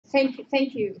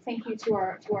thank you to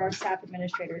our staff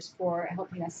administrators for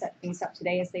helping us set things up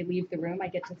today. As they leave the room, I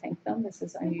get to thank them. This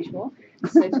is unusual.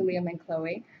 So to Liam and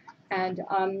Chloe, and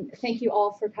thank you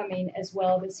all for coming as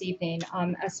well this evening.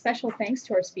 A special thanks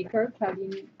to our speaker,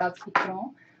 Claudine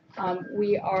Bautze-Picron.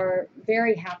 We are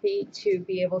very happy to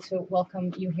be able to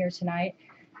welcome you here tonight.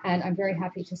 And I'm very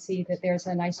happy to see that there's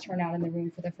a nice turnout in the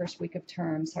room for the first week of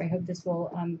term. So I hope this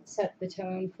will set the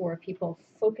tone for people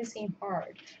focusing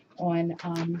hard on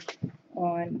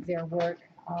their work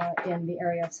in the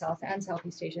area of South and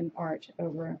Southeast Asian art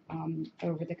over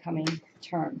the coming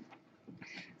term.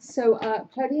 So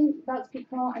Claudine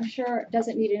Bautze-Picron, I'm sure,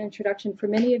 doesn't need an introduction for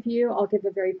many of you. I'll give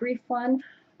a very brief one.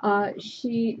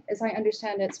 She, as I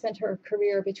understand it, spent her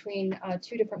career between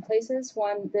two different places.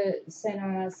 One, the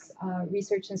CNRS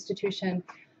Research Institution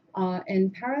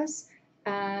in Paris,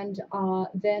 and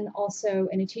then also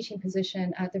in a teaching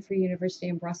position at the Free University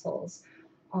in Brussels.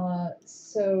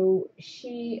 So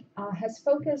she has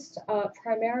focused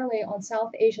primarily on South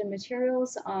Asian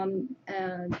materials,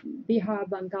 Bihar,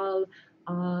 Bengal,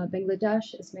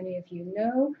 Bangladesh, as many of you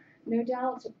know, no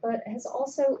doubt, but has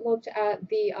also looked at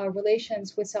the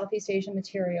relations with Southeast Asian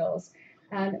materials,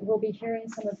 and we'll be hearing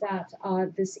some of that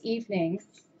this evening.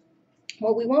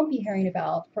 What we won't be hearing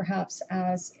about, perhaps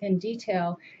as in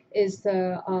detail, is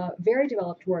the very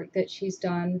developed work that she's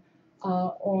done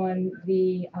on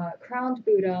the crowned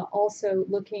Buddha, also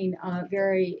looking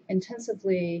very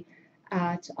intensively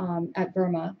at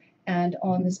Burma, and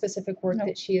on the specific work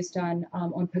that she has done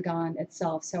on Pagan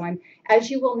itself. So as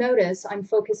you will notice, I'm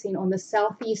focusing on the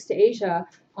Southeast Asia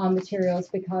materials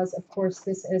because, of course,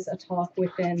 this is a talk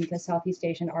within the Southeast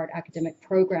Asian Art Academic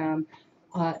Program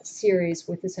series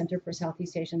with the Center for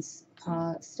Southeast Asian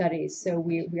Studies. So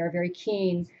we are very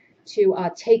keen to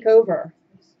take over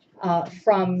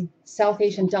from South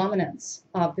Asian dominance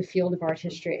of the field of art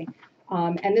history.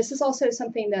 And this is also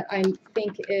something that I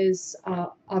think is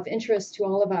of interest to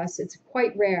all of us. It's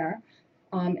quite rare,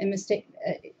 and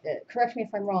correct me if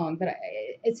I'm wrong, but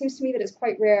it seems to me that it's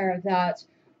quite rare that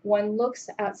one looks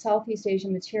at Southeast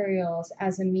Asian materials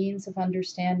as a means of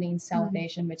understanding South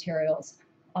Asian materials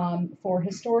for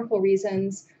historical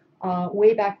reasons.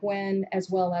 Way back when, as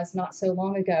well as not so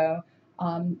long ago,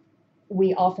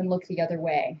 we often look the other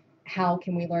way. How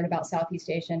can we learn about Southeast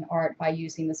Asian art by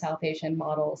using the South Asian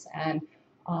models? And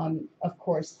of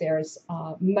course, there's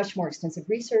much more extensive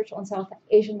research on South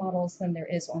Asian models than there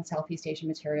is on Southeast Asian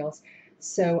materials.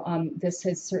 So this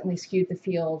has certainly skewed the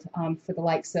field for the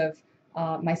likes of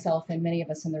myself and many of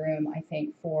us in the room, I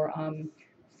think, for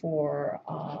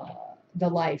the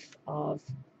life of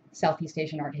Southeast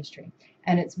Asian art history.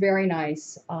 And it's very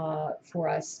nice for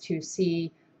us to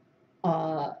see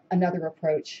another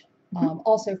approach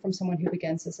also from someone who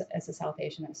begins as a South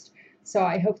Asianist. So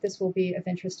I hope this will be of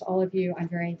interest to all of you. I'm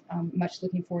very much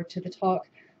looking forward to the talk.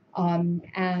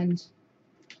 And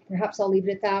perhaps I'll leave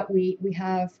it at that. We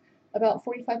have about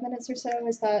 45 minutes or so.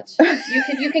 Is that,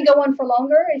 you can go on for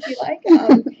longer if you like.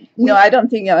 No, I don't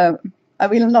think, I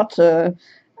will not,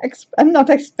 I'm not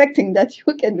expecting that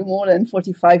you can do more than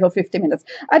 45 or 50 minutes.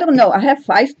 I don't know, I have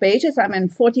 5 pages, I'm in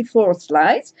 44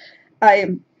 slides.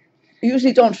 I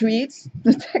usually don't read.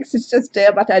 The text is just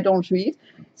there, but I don't read.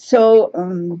 So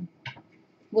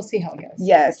we'll see how it goes.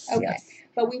 Yes. Okay. Yes.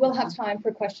 But we will have time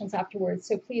for questions afterwards.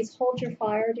 So please hold your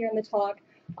fire during the talk,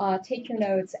 take your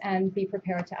notes, and be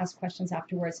prepared to ask questions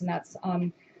afterwards. And that's,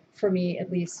 for me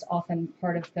at least, often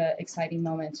part of the exciting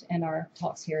moment in our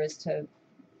talks here is to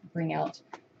bring out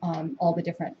all the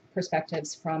different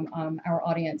perspectives from our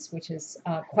audience, which is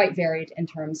quite varied in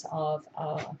terms of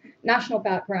national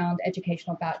background,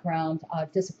 educational background,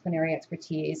 disciplinary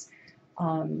expertise.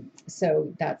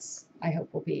 So that's, I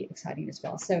hope, will be exciting as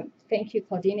well. So thank you,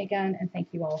 Claudine, again, and thank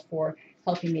you all for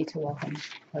helping me to welcome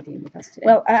Claudine with us today.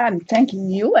 Well, I'm thanking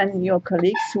you and your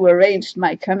colleagues who arranged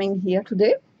my coming here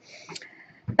today.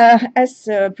 As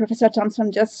Professor Thompson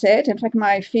just said, in fact,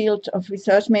 my field of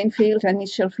research, main field,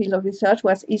 initial field of research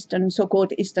was Eastern,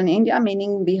 so-called Eastern India,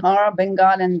 meaning Bihar,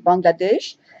 Bengal, and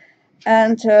Bangladesh.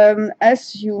 And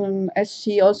as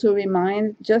she also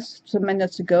reminded just some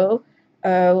minutes ago,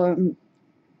 one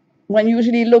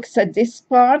usually looks at this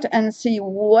part and see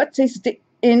what is the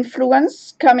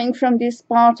influence coming from this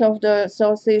part of the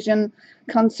South Asian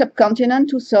subcontinent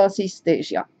to Southeast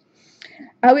Asia.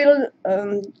 I will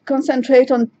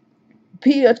concentrate on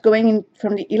period going in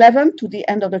from the 11th to the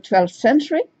end of the 12th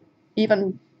century,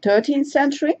 even 13th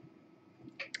century,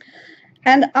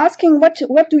 and asking what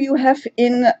do you have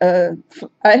in, I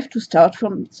have to start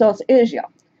from South Asia.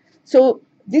 So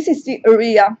this is the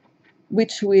area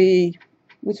with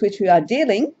which we are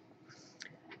dealing.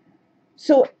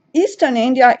 So Eastern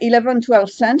India, 11th,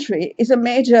 12th century, is a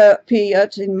major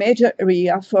period, a major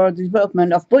area for the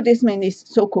development of Buddhism in this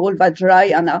so-called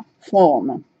Vajrayana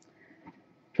form.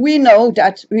 We know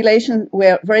that relations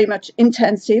were very much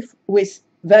intensive with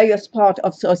various parts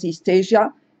of Southeast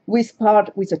Asia, with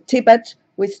Tibet,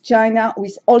 with China,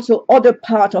 with also other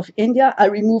parts of India. I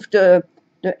removed the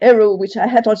arrow, which I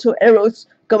had also arrows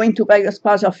going to various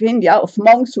parts of India, of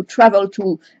monks who traveled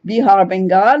to Bihar,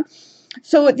 Bengal.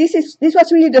 So this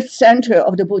was really the center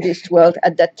of the Buddhist world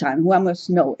at that time. One must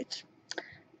know it.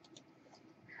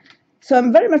 So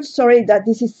I'm very much sorry that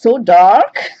this is so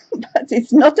dark, but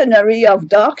it's not an area of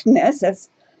darkness, as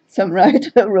some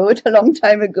writer wrote a long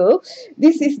time ago.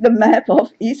 This is the map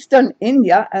of Eastern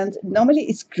India, and normally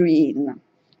it's green.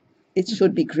 It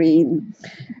should be green.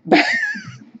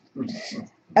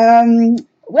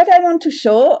 What I want to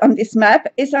show on this map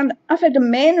is the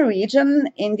main region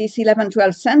in this 11th,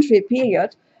 12th century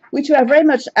period, which were very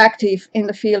much active in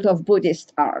the field of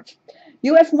Buddhist art.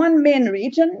 You have one main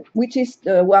region, which is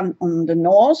the one on the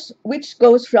north, which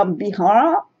goes from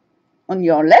Bihar on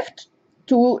your left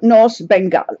to North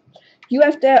Bengal. You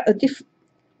have there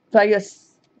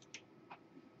various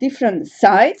different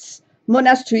sites,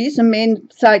 monasteries. The main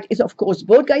site is, of course,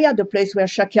 Bodh Gaya, the place where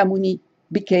Shakyamuni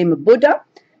became a Buddha.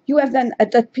 You have then,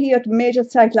 at that period, major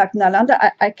sites like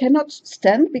Nalanda. I cannot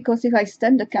stand, because if I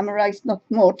stand, the camera is not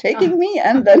more taking me,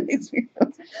 and then it's...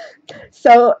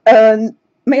 So,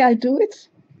 may I do it?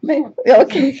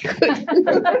 Okay, good.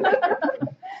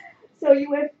 So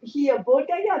you have here Bodh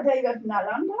Gaya, there you have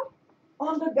Nalanda.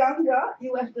 On the Ganga,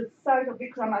 you have the site of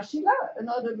Vikramashila,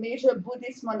 another major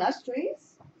Buddhist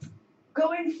monasteries.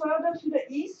 Going further to the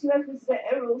east, you have with the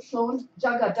arrow shown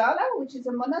Jagadala, which is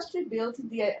a monastery built at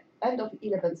the end of the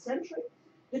 11th century.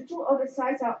 The two other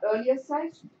sites are earlier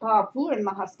sites, Parapur and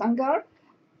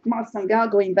Mahastangar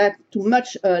going back to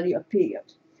much earlier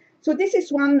period. So this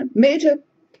is one major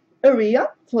area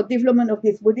for development of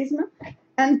this Buddhism,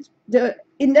 and the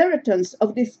inheritance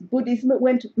of this Buddhism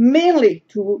went mainly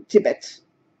to Tibet.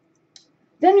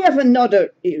 Then you have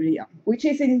another area, which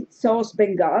is in South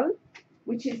Bengal,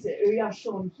 which is the area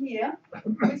shown here,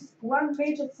 with one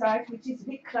major site, which is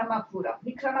Vikramapura.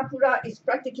 Vikramapura is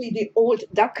practically the old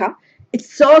Dhaka.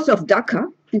 It's south of Dhaka,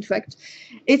 in fact.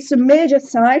 It's a major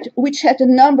site which had a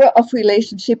number of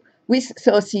relationships with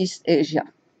Southeast Asia.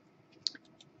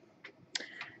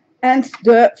 And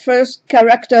the first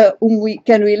character whom we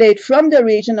can relate from the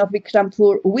region of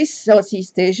Vikrampur with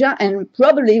Southeast Asia and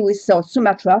probably with South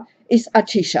Sumatra is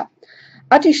Atisha.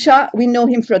 Atisha, we know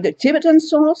him from the Tibetan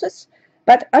sources,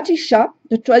 but Atisha,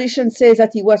 the tradition says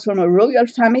that he was from a royal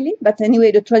family, but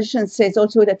anyway, the tradition says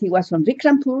also that he was from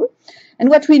Vikrampur. And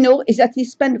what we know is that he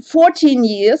spent 14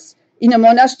 years in a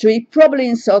monastery, probably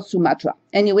in South Sumatra,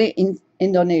 anyway, in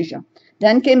Indonesia.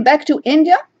 Then came back to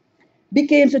India,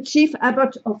 became the chief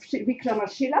abbot of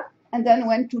Vikramashila, and then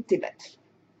went to Tibet.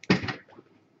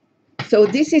 So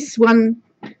this is one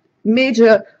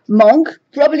major monk,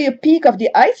 probably a peak of the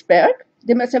iceberg.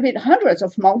 There must have been hundreds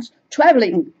of monks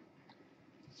traveling,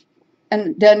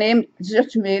 and their name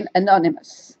just remain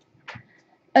anonymous.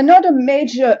 Another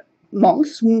major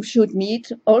monks whom should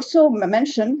meet, also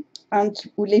mentioned, and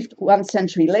who lived 1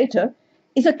 century later,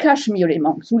 is a Kashmiri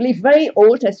monk who lived very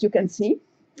old, as you can see,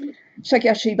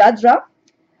 Shakyashivadra,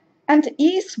 and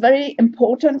he is very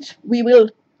important. We will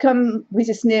come with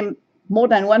his name more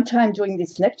than one time during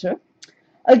this lecture.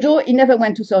 Although he never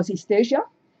went to Southeast Asia,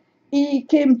 he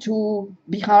came to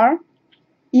Bihar.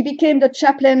 He became the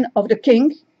chaplain of the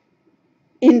king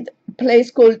in a place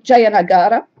called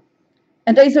Jayanagara.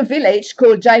 And there is a village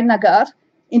called Jayanagar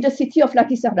in the city of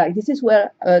Lakhisarai. This is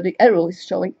where the arrow is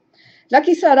showing.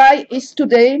 Lakhisarai is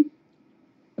today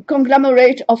a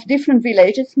conglomerate of different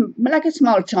villages, like a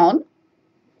small town,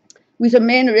 with a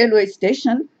main railway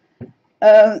station.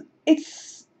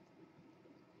 It's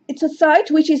a site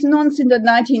which is known since the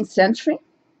 19th century,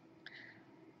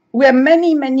 where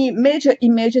many major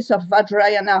images of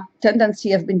Vajrayana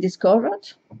tendency have been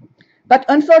discovered. But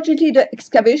unfortunately, the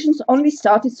excavations only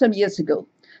started some years ago,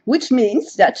 which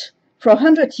means that for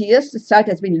 100 years, the site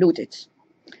has been looted.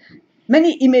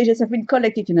 Many images have been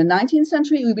collected in the 19th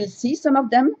century. We will see some of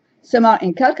them. Some are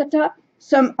in Calcutta,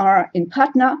 some are in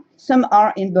Patna, some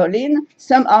are in Berlin,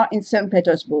 some are in St.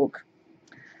 Petersburg.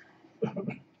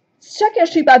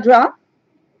 Shakyashivadra,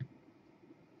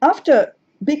 after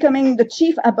becoming the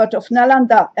chief abbot of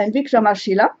Nalanda and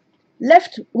Vikramashila,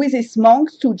 left with his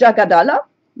monks to Jagadala,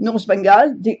 North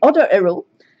Bengal, the other arrow,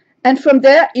 and from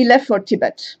there he left for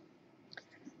Tibet.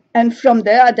 And from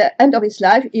there, at the end of his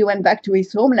life, he went back to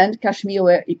his homeland, Kashmir,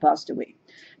 where he passed away.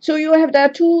 So you have there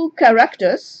two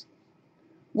characters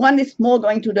One is more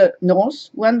going to the north,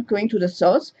 one going to the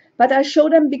south. But I show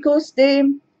them because they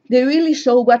really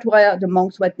show what were the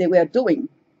monks, what they were doing.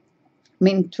 I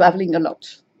mean, traveling a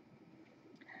lot.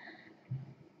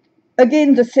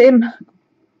 Again, the same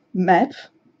map,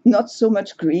 not so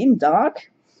much green,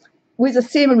 dark, with the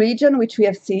same region which we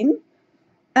have seen,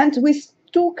 and with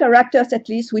two characters at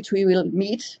least which we will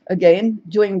meet again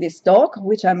during this talk,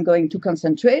 which I'm going to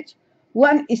concentrate.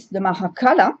 One is the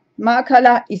Mahākāla.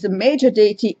 Mahākāla is a major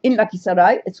deity in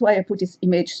Lakhisarai. That's why I put this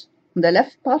image on the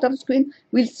left part of the screen.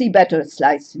 We'll see better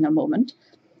slides in a moment.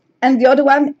 And the other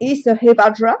one is the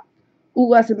Hevajra, who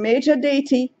was a major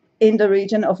deity in the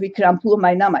region of Vikrampur,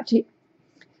 Mainamati.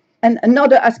 And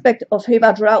another aspect of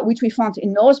Hevajra, which we found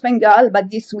in North Bengal,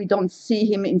 but this we don't see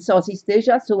him in Southeast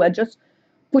Asia, so I just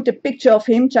put a picture of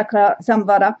him, Chakra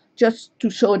Samvara, just to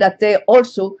show that there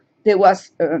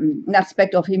was an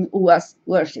aspect of him who was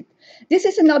worshipped. This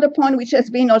is another point which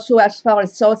has been also as far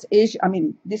as South Asia, I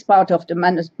mean, this part of the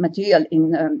material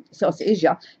in South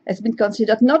Asia has been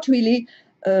considered not really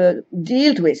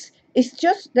dealt with. It's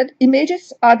just that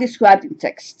images are described in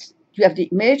text. You have the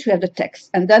image, you have the text,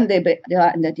 and then they are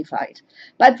identified.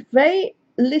 But very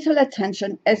little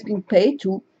attention has been paid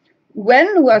to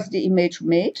when was the image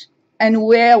made and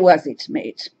where was it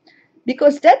made.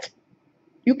 Because that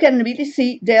you can really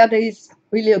see there is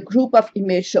really a group of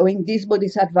images showing this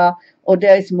Bodhisattva, or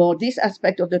there is more this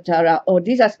aspect of the Tara, or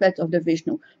this aspect of the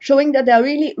Vishnu, showing that there are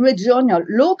really regional,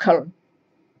 local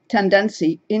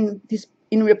tendency in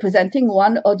representing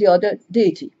one or the other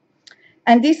deity.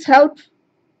 And this helps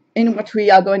in what we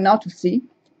are going now to see,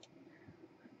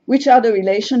 which are the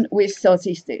relation with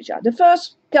Southeast Asia. The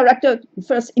first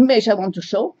image I want to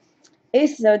show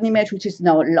is an image which is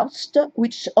now lost,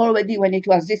 which already when it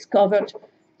was discovered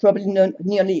probably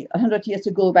nearly 100 years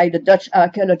ago by the Dutch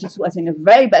archaeologists was in a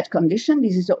very bad condition.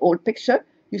 This is an old picture.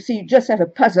 You see, you just have a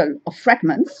puzzle of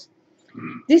fragments.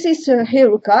 This is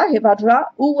Heruka, Hevajra,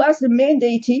 who was the main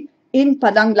deity in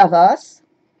Padang Lavas,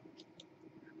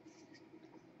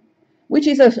 which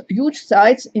is a huge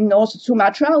site in North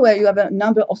Sumatra where you have a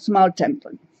number of small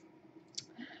temples.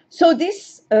 So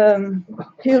this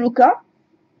Heruka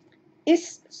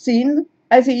is seen,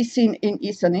 as he is seen in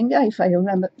Eastern India, if I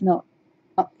remember, no,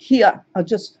 here are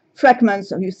just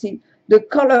fragments of, you see, the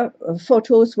color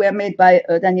photos were made by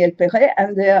Daniel Perret,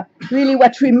 and they're really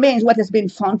what remains, what has been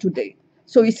found today.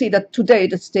 So you see that today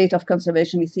the state of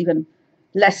conservation is even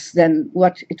less than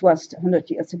what it was 100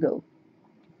 years ago.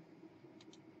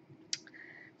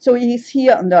 So he is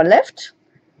here on the left,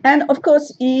 and of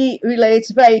course he relates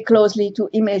very closely to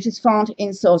images found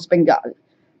in South Bengal.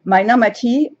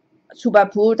 Mainamati,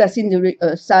 Subapur, that's in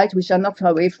the site which are not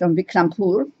far away from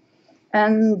Vikrampur,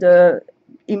 and the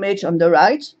image on the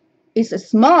right is a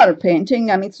small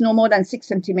painting. I mean, it's no more than 6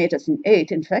 centimeters in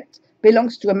 8, in fact,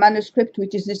 belongs to a manuscript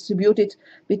which is distributed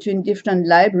between different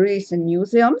libraries and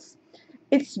museums.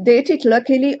 It's dated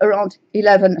luckily around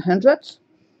 1100.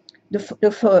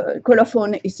 The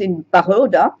colophon is in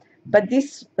Baroda, but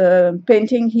this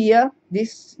painting here,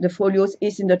 the folios,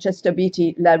 is in the Chester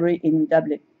Beatty Library in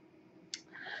Dublin.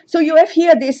 So you have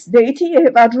here this deity,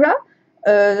 Hevajra,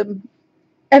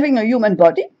 having a human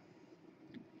body,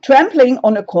 trampling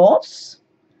on a corpse,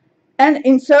 and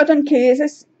in certain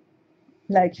cases,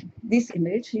 like this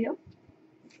image here,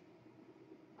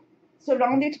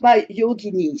 surrounded by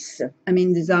yoginis. I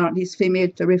mean, these are these female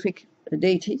terrific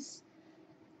deities.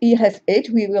 He has 8.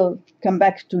 We will come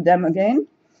back to them again.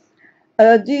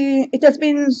 It has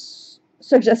been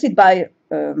suggested by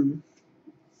a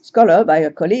scholar, by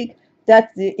a colleague,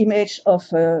 that the image of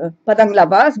Padang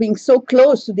Lavas being so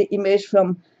close to the image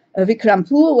from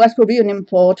Vikrampur was probably an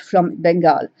import from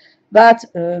Bengal. But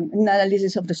an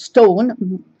analysis of the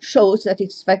stone shows that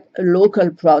it's in fact a local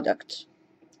product.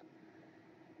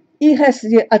 He has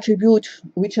the attribute,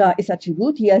 which are his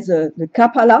attribute. He has the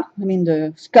kapala, I mean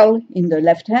the skull in the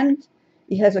left hand.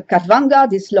 He has a katvanga,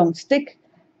 this long stick,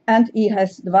 and he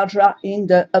has the vajra in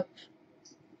the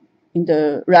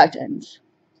right hand.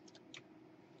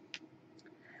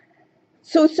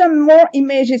 So some more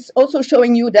images also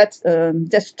showing you that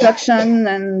destruction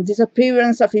and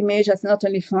disappearance of images not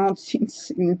only found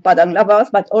since in Padang Lavas,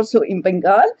 but also in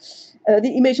Bengal. The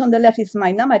image on the left is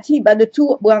Mainamati, but the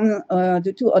two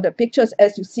other pictures,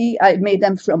 as you see, I made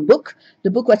them from book.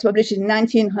 The book was published in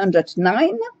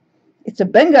 1909. It's a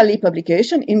Bengali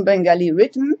publication, in Bengali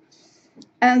written.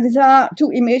 And these are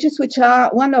 2 images, which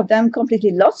are, one of them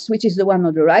completely lost, which is the one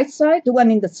on the right side. The one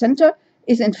in the center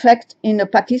is, in fact, in a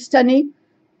Pakistanis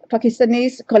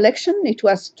collection. It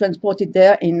was transported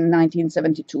there in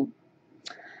 1972.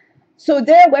 So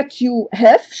there what you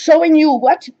have, showing you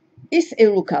what is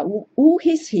Heruka, who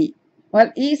is he?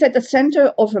 Well, he is at the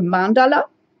center of a mandala.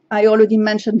 I already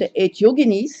mentioned the 8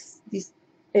 yoginis, these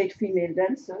 8 female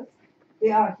dancers.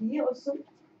 They are here also.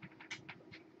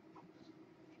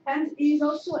 And he is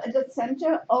also at the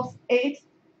center of 8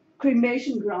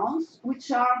 cremation grounds,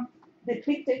 which are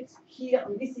depicted here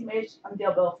on this image on the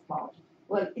above part.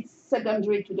 Well, it's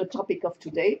secondary to the topic of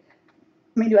today.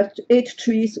 I mean, you have 8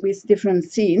 trees with different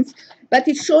scenes, but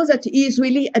it shows that he is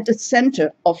really at the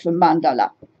center of a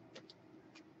mandala.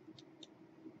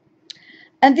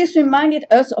 And this reminded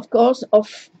us, of course,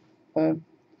 of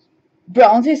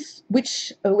bronzes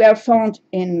which were found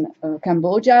in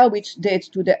Cambodia, which dates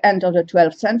to the end of the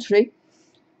 12th century.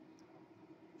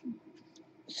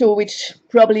 So which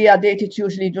probably are dated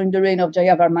usually during the reign of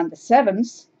Jayavarman VII,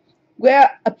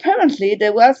 where apparently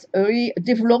there was a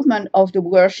development of the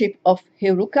worship of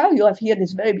Heruka. You have here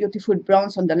this very beautiful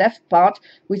bronze on the left part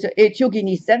with the 8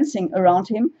 yoginis dancing around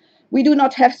him. We do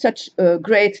not have such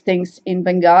great things in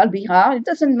Bengal, Bihar. It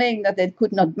doesn't mean that they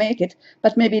could not make it,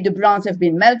 but maybe the bronze have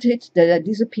been melted, they have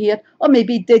disappeared, or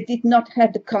maybe they did not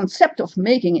have the concept of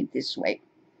making it this way.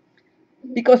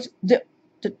 Because the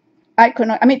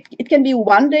icon, I mean, it can be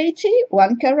one deity,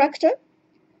 one character,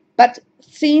 but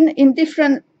seen in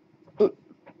different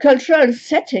cultural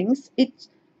settings, it's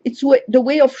the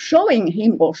way of showing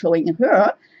him or showing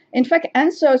her, in fact,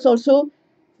 answers also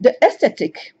the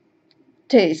aesthetic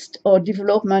taste or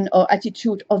development or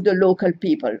attitude of the local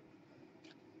people.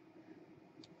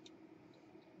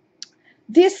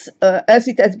 This, as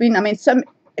it has been, I mean, some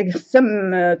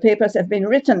papers have been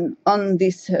written on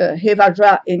this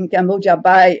Hevajra in Cambodia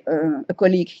by a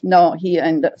colleague now here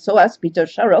in the SOAS, Peter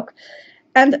Sharrock,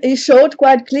 and he showed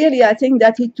quite clearly, I think,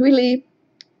 that it really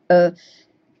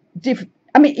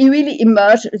he really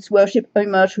emerged, its worship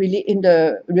emerged really in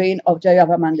the reign of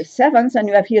Jayavarman VII, and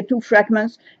you have here 2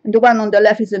 fragments, and the one on the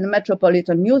left is in the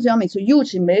Metropolitan Museum. It's a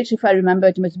huge image. If I remember,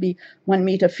 it must be 1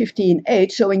 meter 50 in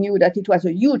 8, showing you that it was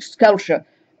a huge sculpture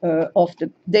of the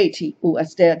deity who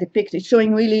was there depicted,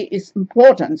 showing really its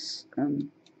importance.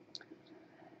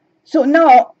 So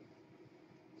now,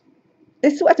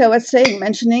 this is what I was saying,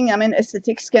 mentioning, I mean,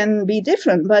 aesthetics can be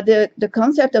different, but the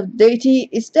concept of deity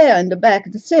is there in the back,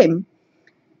 the same.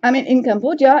 I mean, in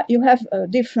Cambodia, you have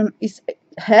different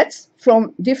heads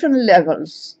from different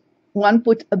levels, one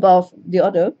put above the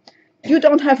other. You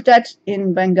don't have that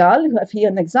in Bengal. You have here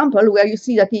an example where you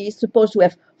see that he is supposed to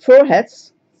have 4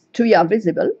 heads, 3 are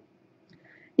visible.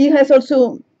 He has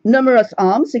also numerous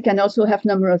arms. He can also have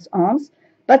numerous arms.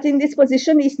 But in this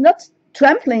position, he's not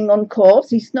trampling on corpse.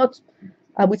 He's not,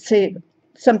 I would say,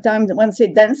 sometimes one say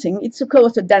dancing. It's of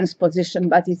course a dance position,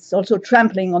 but it's also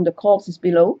trampling on the corpses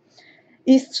below.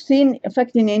 He's seen, in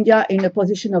fact, in India in a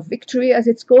position of victory, as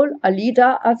it's called,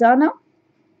 Alida Asana.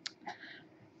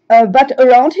 But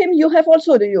around him, you have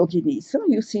also the yoginis.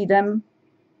 You see them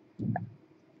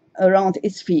around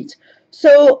his feet.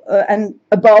 So, and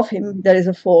above him, there is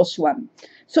a 4th one.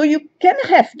 So you can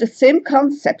have the same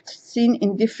concept seen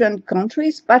in different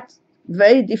countries, but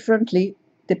very differently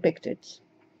depicted.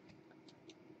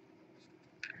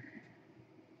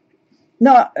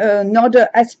 Now, another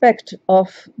aspect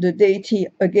of the deity,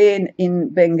 again in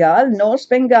Bengal, North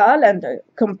Bengal, and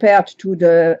compared to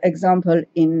the example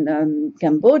in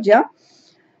Cambodia,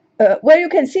 where you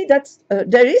can see that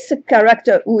there is a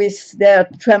character who is there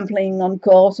trampling on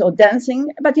corpse or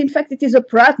dancing, but in fact it is a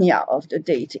prajna of the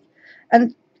deity.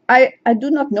 And I do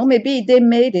not know, maybe they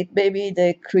made it, maybe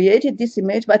they created this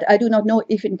image, but I do not know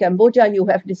if in Cambodia you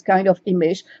have this kind of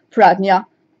image, prajna.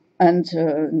 And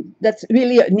that's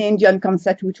really an Indian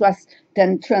concept which was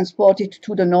then transported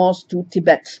to the north, to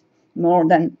Tibet, more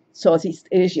than Southeast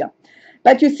Asia.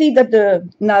 But you see that the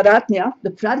Naratnya, the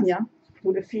prajna,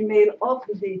 to the female of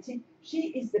the deity, she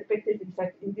is depicted, in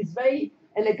fact, in this very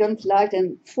elegant, light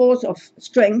and force of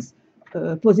strength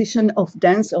position of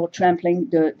dance or trampling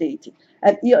the deity.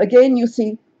 And here again, you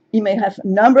see, he may have a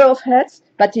number of heads,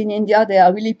 but in India, they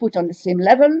are really put on the same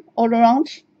level all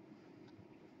around.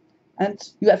 And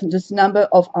you have this number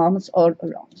of arms all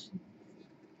around.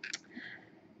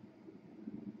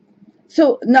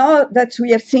 So now that we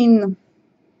have seen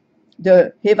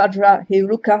the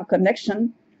Hevajra-Heruka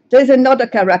connection, there is another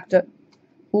character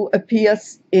who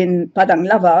appears in Padang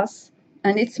Lavas,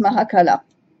 and it's Mahākāla.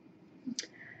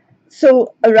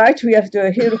 So, right, we have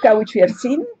the Heruka which we have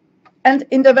seen, and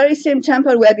in the very same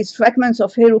temple where these fragments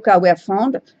of Heruka were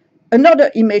found,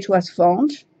 another image was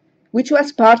found, which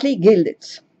was partly gilded.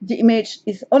 The image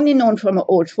is only known from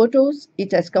old photos.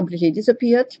 It has completely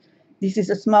disappeared. This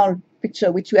is a small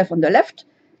picture which you have on the left.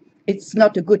 It's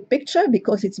not a good picture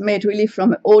because it's made really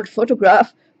from an old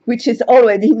photograph, which is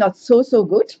already not so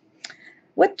good.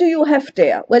 What do you have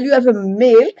there? Well, you have a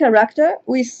male character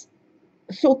with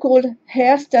so-called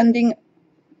hair standing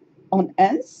on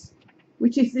ends,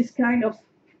 which is this kind of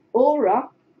aura,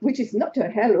 which is not a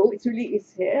halo, it really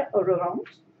is hair all around.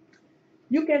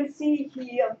 You can see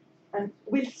here, and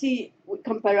we'll see, we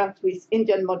compare it with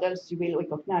Indian models, you will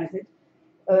recognize it,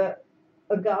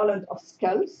 a garland of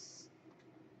skulls.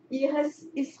 He has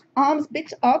his arms,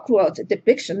 bit awkward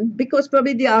depiction, because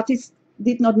probably the artist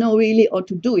did not know really how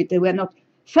to do it. They were not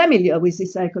familiar with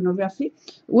this iconography.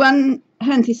 One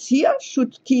hand is here,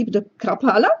 should keep the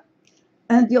kapala,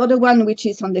 and the other one, which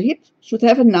is on the hip, should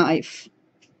have a knife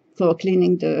for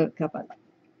cleaning the kapala.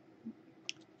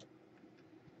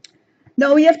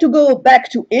 Now we have to go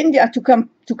back to India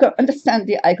to understand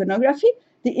the iconography.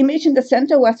 The image in the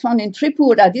center was found in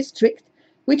Tripura district,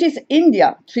 which is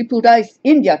India. Tripura is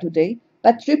India today,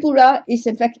 but Tripura is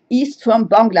in fact east from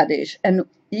Bangladesh and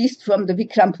east from the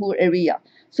Vikrampur area.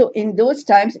 So in those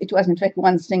times, it was in fact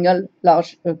one single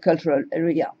large cultural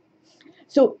area.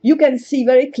 So you can see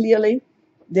very clearly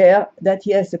there that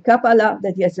he has a kapala,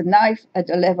 that he has a knife at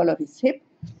the level of his hip,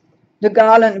 the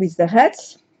garland with the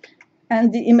heads,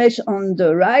 and the image on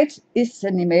the right is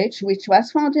an image which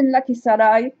was found in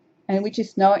Lakhisarai and which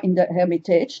is now in the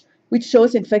Hermitage, which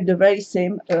shows in fact the very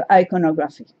same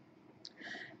iconography.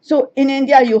 So in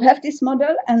India you have this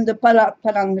model, and the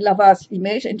Padang Lava's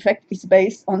image in fact is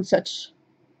based on such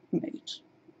image.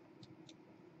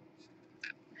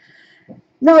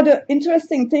 Now the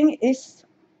interesting thing is,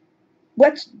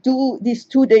 what do these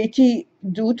two deities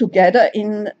do together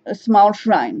in a small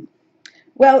shrine?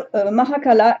 Well,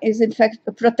 Mahākāla is in fact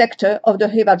a protector of the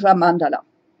Hevajra mandala.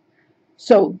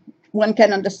 So one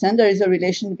can understand there is a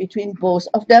relation between both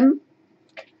of them.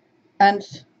 And,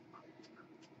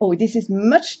 oh, this is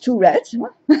much too red,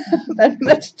 but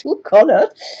much too colored.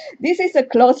 This is a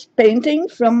cloth painting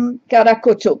from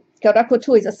Karakocho.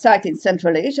 Karakocho is a site in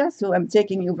Central Asia, so I'm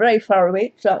taking you very far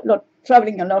away,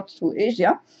 traveling a lot to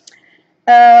Asia,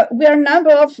 where a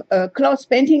number of cloth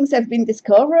paintings have been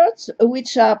discovered,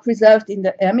 which are preserved in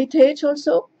the Hermitage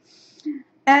also.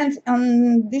 And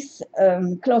on this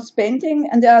cloth painting,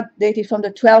 and they are dated from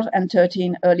the 12th and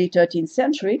early 13th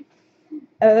century,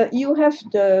 you have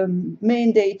the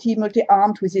main deity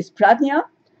multi-armed with his prajna,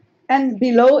 and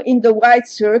below in the white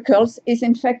circles is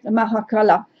in fact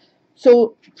Mahākāla,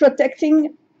 so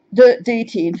protecting the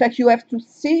deity. In fact, you have to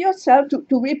see yourself to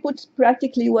re-put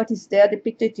practically what is there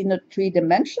depicted in a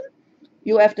 3-dimension.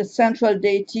 You have the central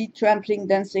deity trampling,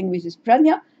 dancing with his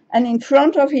prajna, and in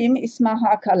front of him is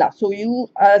Mahākāla. So you,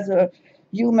 as a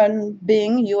human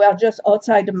being, you are just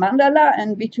outside the mandala,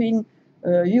 and between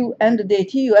you and the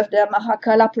deity, you have the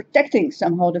Mahākāla protecting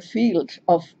somehow the field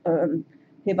of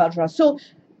Hevajra. So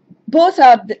both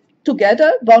are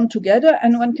together, bound together,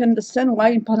 and one can understand why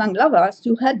in Padang Lavas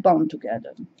you had bound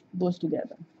together, both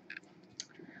together.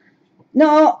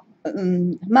 Now,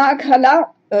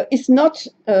 Mahākāla is not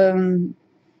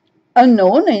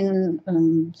unknown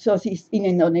in Southeast in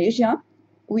Indonesia.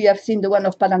 We have seen the one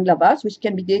of Padang Lavas, which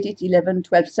can be dated 11th,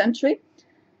 12th century.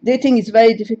 Dating is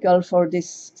very difficult for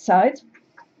this site.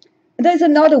 There's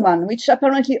another one, which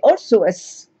apparently also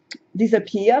has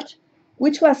disappeared,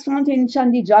 which was found in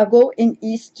Candi Jago in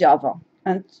East Java.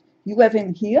 And you have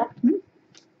him here.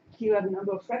 You have a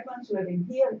number of fragments. You have him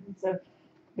here. It's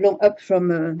blown up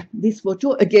from this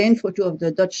photo. Again, photo of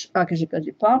the Dutch Archaeological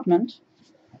Department.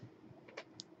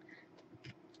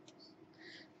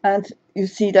 And you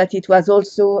see that it was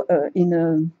also in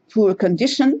a poor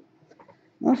condition.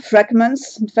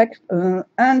 Fragments, in fact.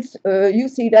 And you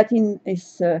see that in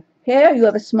his hair, you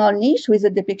have a small niche with a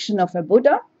depiction of a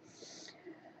Buddha.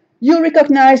 You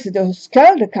recognize the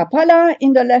skull, the kapala,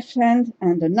 in the left hand,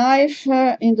 and the knife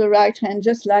in the right hand,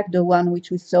 just like the one which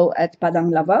we saw at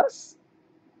Padang Lavas.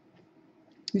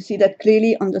 You see that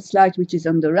clearly on the slide which is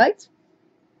on the right.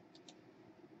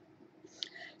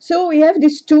 So we have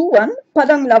these two, one,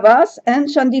 Padang Lavas and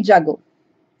Candi Jago.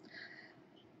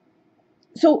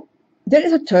 So there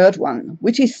is a third one,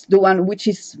 which is the one which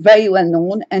is very well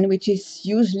known and which is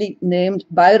usually named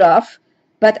Biography,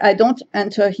 but I don't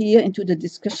enter here into the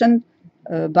discussion,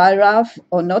 Biography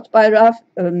or not Biography.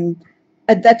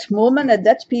 At that moment, at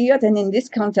that period, and in this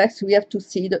context, we have to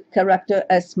see the character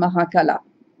as Mahākāla.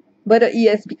 Whether he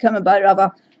has become a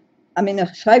Biographer, I mean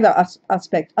a Schreiber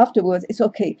aspect afterwards, it's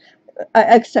okay. I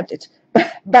accept it.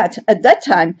 But at that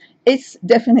time, it's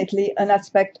definitely an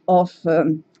aspect of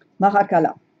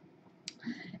Mahākāla.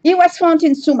 He was found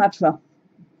in Sumatra,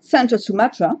 Central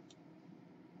Sumatra,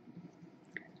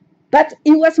 but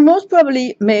he was most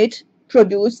probably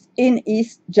produced in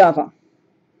East Java.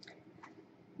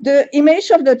 The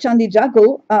image of the Chandi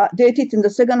Jago are dated in the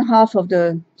second half of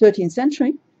the 13th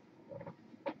century.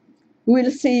 We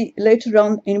will see later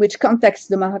on in which context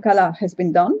the Mahākāla has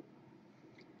been done.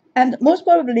 And most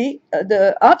probably,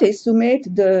 the artists who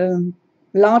made the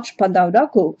large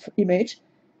Pandavdako image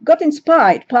got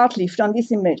inspired partly from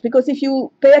this image, because if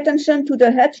you pay attention to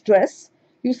the headdress,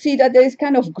 you see that there is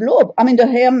kind of globe. I mean, the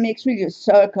hair makes really a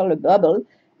circle, a bubble,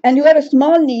 and you have a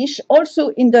small niche also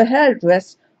in the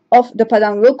headdress of the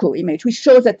Padang image, which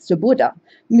shows that it's a Buddha,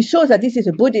 which shows that this is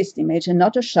a Buddhist image and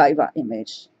not a Shaiva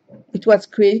image. It was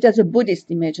created as a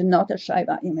Buddhist image and not a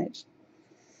Shaiva image.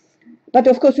 But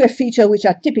of course, we have features which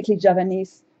are typically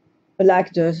Javanese,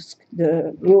 like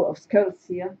the row of skulls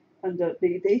here under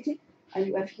the deity, and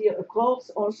you have here a corpse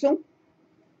also.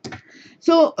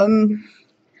 So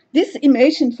this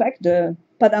image, in fact, the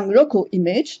Padang Loko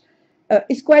image,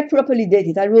 is quite properly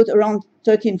dated. I wrote around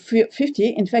 1350.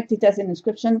 In fact, it has an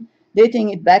inscription dating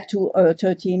it back to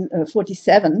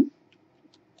 1347.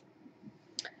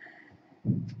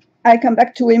 I come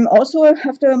back to him also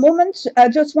after a moment. I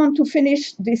just want to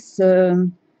finish this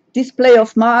display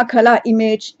of Mahākāla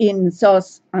image in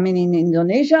in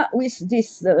Indonesia with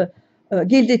this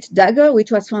gilded dagger,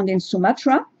 which was found in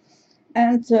Sumatra.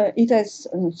 And it has,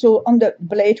 so on the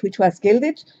blade which was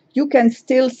gilded, you can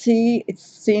still see, it's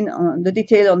seen on the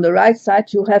detail on the right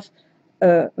side, you have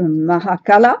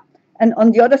Mahākāla, and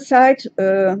on the other side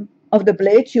of the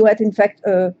blade, you had in fact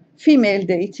a female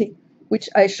deity, which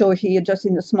I show here just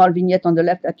in the small vignette on the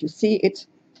left that you see it.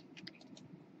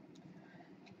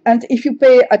 And if you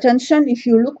pay attention, if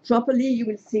you look properly, you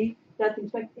will see that in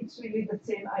fact it's really the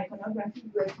same iconography.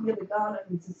 You have here the garland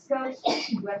with the skull,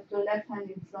 you have the left hand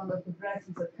in front of the breast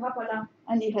with the kapala,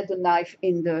 and he had the knife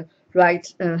in the right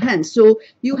hand. So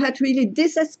you had really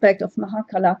this aspect of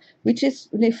Mahākāla, which is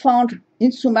really found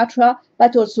in Sumatra,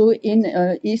 but also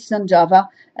in Eastern Java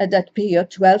at that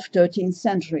period, 12th, 13th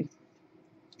century.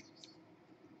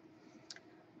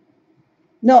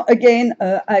 Now again,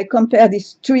 I compare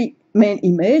these three main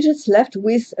images left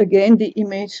with, again, the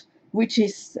image which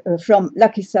is from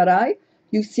Lakhisarai.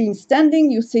 You see him standing,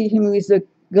 you see him with a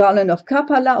garland of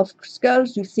kapala, of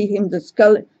skulls, you see him, the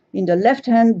skull in the left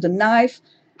hand, the knife.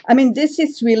 I mean, this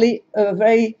is really a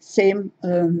very same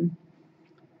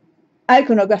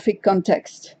iconographic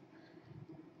context.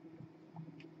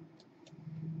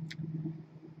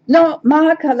 Now,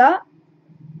 Mahākāla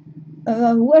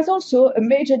was also a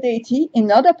major deity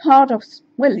in other part of,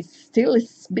 well,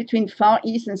 it's between Far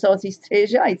East and Southeast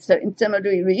Asia. It's an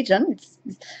intermediary region,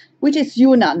 which is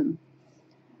Yunnan.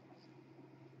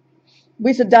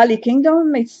 With the Dali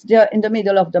kingdom, it's there in the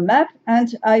middle of the map.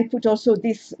 And I put also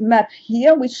this map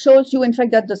here, which shows you, in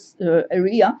fact, that this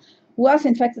area was,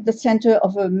 in fact, at the center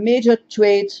of a major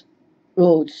trade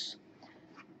roads.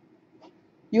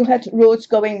 You had roads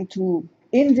going to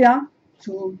India,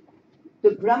 to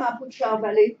the Brahmaputra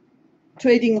Valley,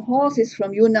 trading horses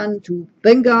from Yunnan to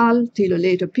Bengal till a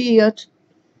later period.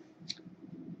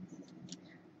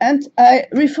 And I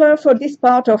refer for this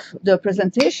part of the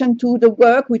presentation to the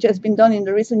work which has been done in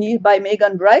the recent years by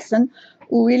Megan Bryson,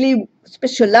 who really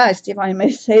specialized, if I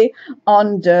may say,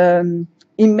 on the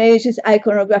images,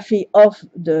 iconography of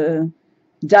the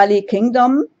Dali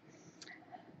kingdom.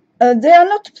 There are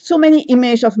not so many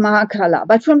images of Mahākāla,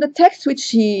 but from the text which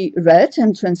she read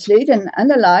and translated and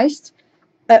analyzed,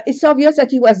 it's obvious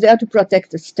that he was there to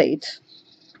protect the state.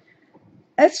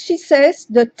 As she says,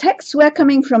 the texts were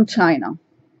coming from China,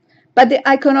 but the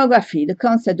iconography, the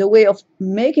concept, the way of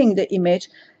making the image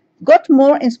got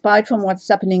more inspired from what's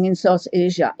happening in South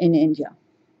Asia, in India.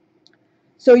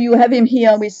 So you have him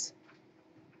here with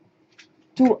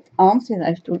two arms, and I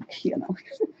have to look here now,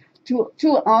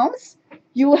 two arms.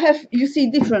 You see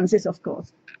differences, of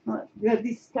course. You have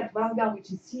this Katvanga,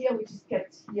 which is here, which is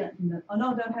kept here in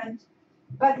another hand.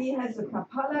 But he has a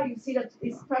kapala. You see that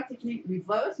it's practically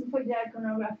reversed for the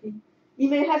iconography. He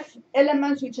may have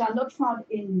elements which are not found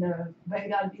in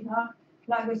Bengal, Bihar,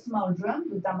 like a small drum,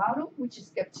 the damaru, which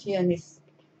is kept here in his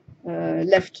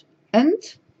left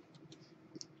hand.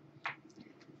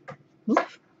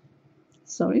 Oops.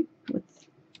 Sorry.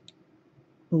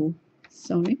 Oh,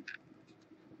 sorry.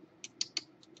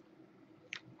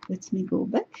 Let me go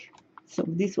back. So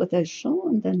this is what I show,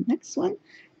 and then next one.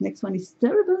 Next one is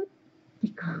terrible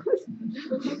because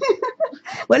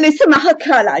well, it's a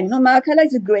Mahākāla. You know, Mahākāla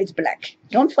is a great black.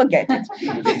 Don't forget it.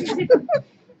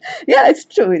 Yeah, it's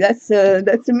true. That's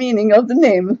the meaning of the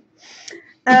name.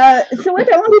 So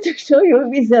what I wanted to show you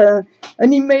is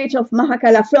an image of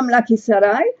Mahākāla from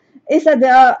Lakhisarai. is that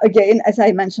there are, again, as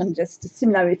I mentioned, just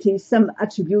similarities, some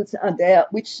attributes are there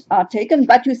which are taken,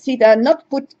 but you see they are not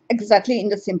put exactly in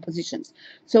the same positions.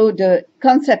 So the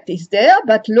concept is there,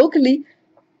 but locally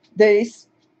there is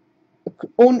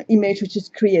own image which is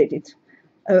created.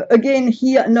 Again,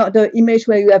 here, the image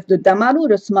where you have the damaru,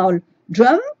 the small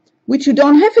drum, which you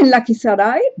don't have in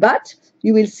Lakhisarai, but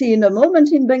you will see in a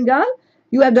moment in Bengal.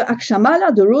 You have the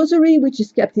akshamala, the rosary, which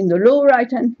is kept in the lower right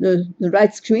hand, the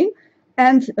right screen.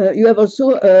 And you have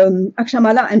also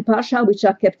akshamala and pasha, which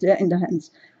are kept there in the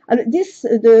hands. And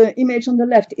the image on the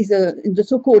left is the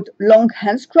so-called long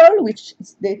hand scroll, which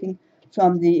is dating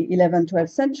from the 11th, 12th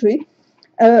century.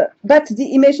 But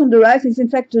the image on the right is in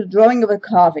fact a drawing of a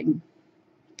carving.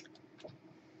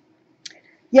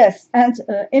 Yes, and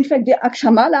in fact the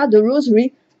akshamala, the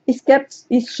rosary,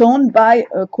 is shown by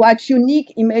a quite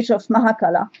unique image of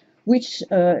Mahākāla, which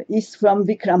is from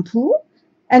Vikrampur.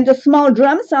 And the small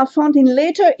drums are found in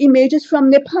later images from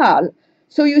Nepal.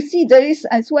 So you see there is,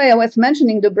 that's why I was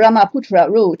mentioning the Brahmaputra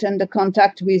route and the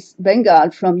contact with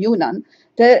Bengal from Yuan.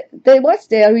 There was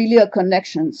really a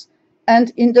connections.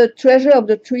 And in the treasure of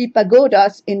the three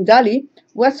pagodas in Delhi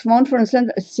was found, for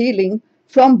instance, a ceiling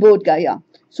from Bodh Gaya.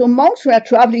 So monks were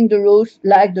traveling the road,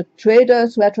 like the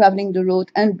traders were traveling the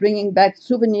road and bringing back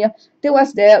souvenirs. There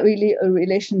was really a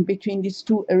relation between these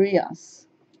two areas.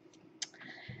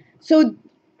 So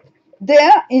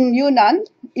there in Yunnan,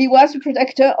 he was a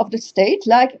protector of the state,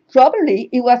 like probably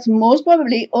he was most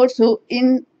probably also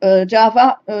in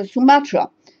Java, Sumatra,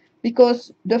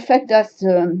 because the fact that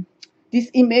this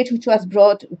image which was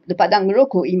brought, the Padang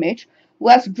Morocco image,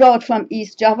 was brought from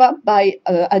East Java by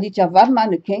Aditya Varma,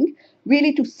 the king,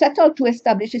 really to settle, to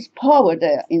establish his power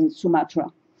there in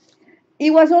Sumatra.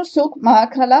 He was also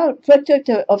Mahākāla,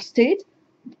 protector of state,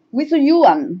 with a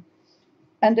Yuan.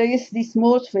 And there is this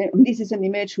this is an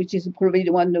image which is probably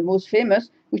the one of the most famous,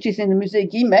 which is in the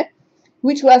Musée Guimet,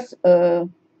 which was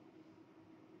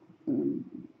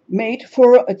made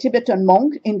for a Tibetan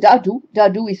monk in Dadu.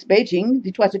 Dadu is Beijing.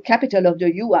 It was the capital of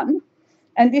the Yuan.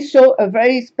 And this shows a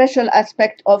very special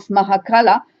aspect of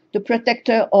Mahākāla, the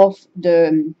protector of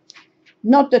the,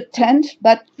 not the tent,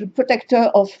 but the protector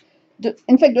of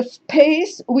in fact, the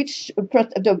space which,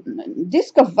 the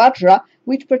disc of Vajra,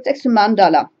 which protects the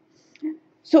mandala.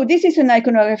 So this is an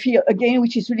iconography, again,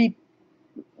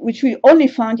 which we only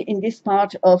find in this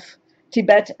part of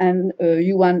Tibet and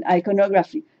Yuan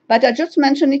iconography. But I just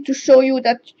mentioned it to show you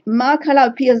that Mahākāla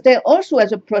appears there also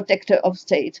as a protector of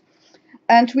state.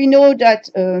 And we know that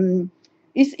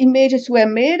his images were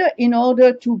made in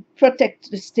order to protect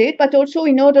the state, but also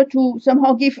in order to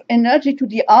somehow give energy to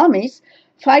the armies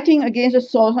fighting against the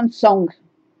Southern Song.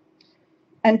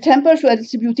 And temples were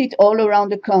distributed all around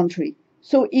the country.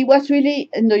 So he was really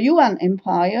in the Yuan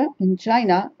Empire in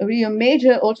China, really a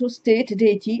major also state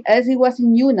deity, as he was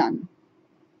in Yunnan.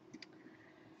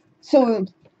 So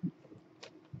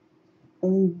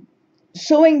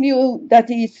showing you that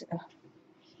he's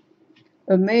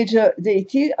a major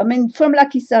deity, I mean, from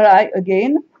Lakhisarai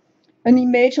again, an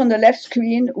image on the left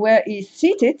screen where he's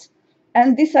seated,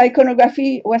 and this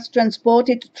iconography was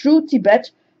transported through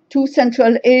Tibet to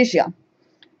Central Asia.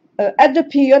 At the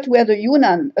period where the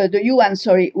Yuan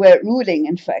were ruling,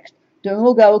 in fact. The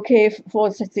Mogao cave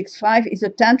 465 is a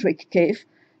tantric cave,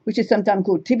 which is sometimes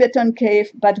called Tibetan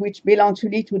cave, but which belongs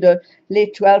really to the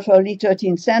late 12th, early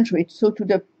 13th century, so to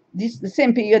the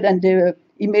same period and the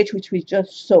image which we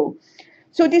just saw.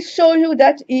 So this shows you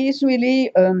that he is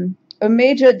really a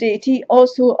major deity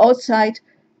also outside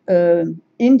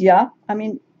India. I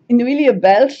mean, in really a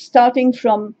belt starting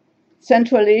from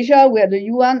Central Asia, where the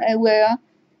Yuan were,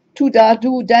 to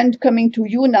Dadu, then coming to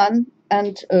Yunnan,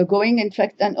 and going, in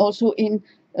fact, and also in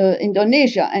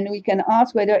Indonesia. And we can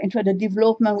ask whether, in fact, the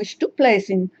development which took place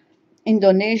in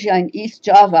Indonesia, in East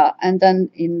Java, and then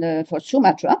for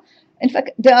Sumatra, in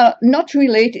fact, they are not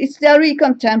related. It's very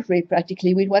contemporary,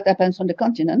 practically, with what happens on the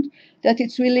continent, that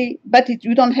it's really, but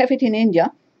you don't have it in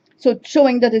India. So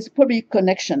showing that there's probably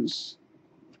connections.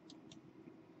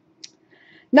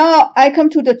 Now, I come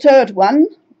to the third one,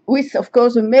 with, of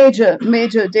course, a major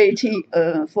deity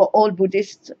for all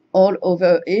Buddhists all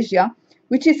over Asia,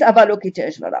 which is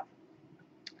Avalokiteśvara.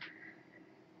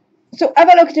 So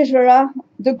Avalokiteśvara,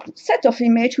 the set of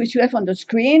images which you have on the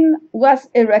screen, was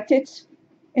erected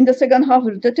in the second half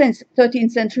of the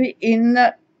 13th century in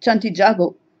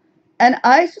Chantijago. And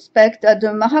I suspect that the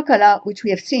Mahākāla, which we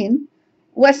have seen,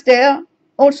 was there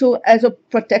also as a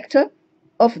protector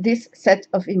of this set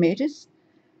of images,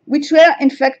 which were, in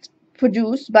fact,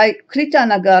 produced by Krita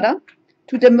Nagara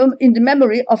in the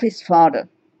memory of his father.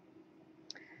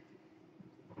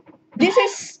 This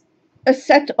is a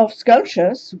set of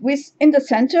sculptures with, in the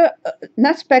center, an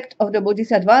aspect of the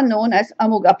Bodhisattva known as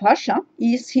Amoghapasha.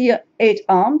 He is here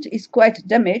 8-armed, is quite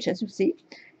damaged, as you see.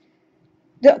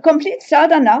 The complete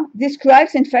sadhana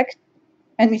describes, in fact,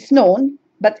 and is known,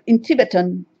 but in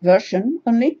Tibetan version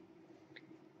only,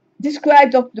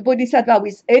 described of the Bodhisattva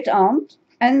with 8-armed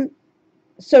and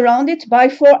surrounded by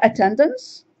 4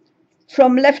 attendants.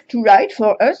 From left to right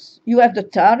for us, you have the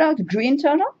Tara, the green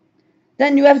Tara.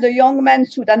 Then you have the young man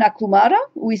Sudana Kumara,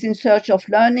 who is in search of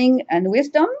learning and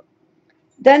wisdom.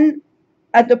 Then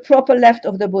at the proper left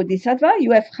of the Bodhisattva,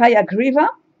 you have Hayagriva,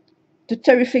 the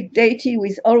terrific deity who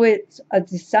is always at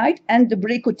this side, and the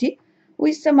Brikuti, who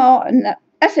is somehow an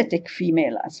ascetic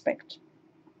female aspect.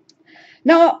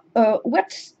 Now,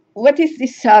 what is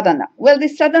this sadhana? Well,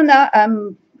 this sadhana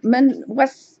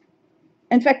was,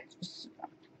 in fact,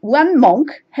 one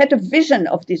monk had a vision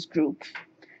of this group.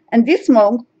 And this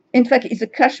monk, in fact, is a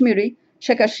Kashmiri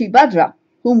Shakashi Badra,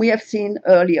 whom we have seen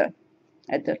earlier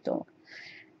at the talk.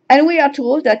 And we are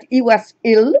told that he was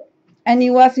ill, and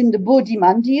he was in the Bodhi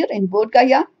Mandir in Bodh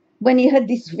Gaya when he had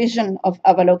this vision of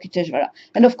Avalokiteśvara.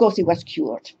 And of course, he was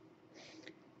cured.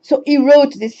 So he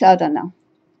wrote this sadhana.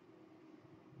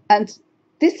 And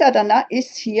this sadhana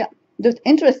is here. The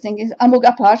interesting is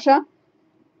Amoghapasha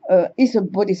is a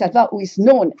bodhisattva who is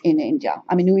known in India.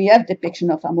 I mean, we have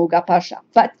depiction of Amoghapasha,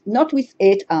 but not with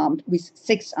 8-armed, with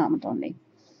 6-armed only.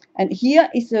 And here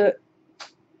is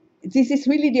this is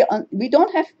really we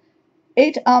don't have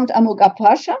 8-armed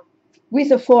Amoghapasha with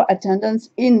the 4 attendants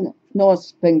in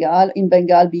North Bengal, in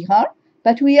Bengal, Bihar,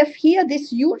 but we have here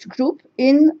this huge group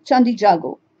in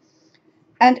Chandijago.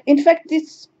 And in fact,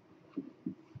 this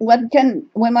when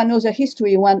one knows the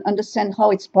history, one understands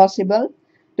how it's possible.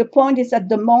 The point is that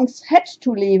the monks had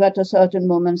to leave at a certain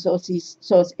moment South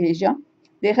Asia.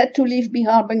 They had to leave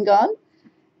Bihar, Bengal,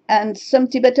 and some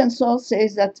Tibetan source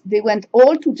says that they went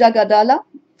all to Jagadala,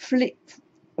 really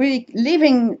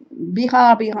leaving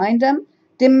Bihar behind them.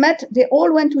 They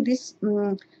all went to this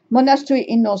monastery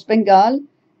in North Bengal,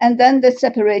 and then they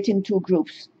separated in 2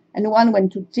 groups. And one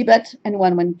went to Tibet, and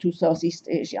one went to Southeast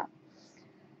Asia.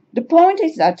 The point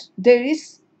is that there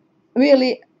is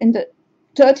really, in the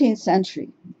 13th century,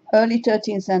 early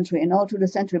 13th century, and all through the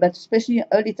century, but especially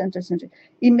early 20th century,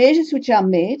 images which are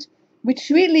made, which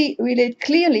really relate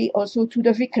clearly also to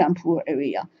the Vikrampur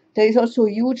area. There is also a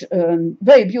huge,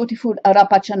 very beautiful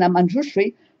Arapachana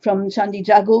Manjushri from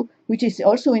Chandijago, which is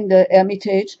also in the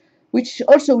Hermitage, which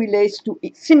also relates to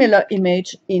a similar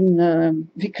image in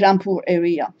Vikrampur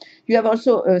area. You have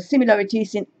also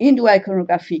similarities in Hindu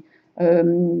iconography,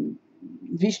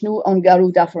 Vishnu on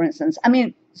Garuda, for instance. I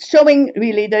mean, showing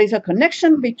really there is a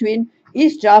connection between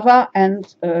East Java and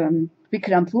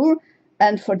Vikrampur.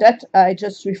 And for that, I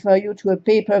just refer you to a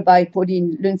paper by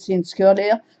Pauline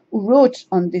Lunsin-Skurler, who wrote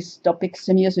on this topic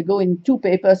some years ago in 2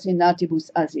 papers in Natibus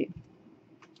Asie.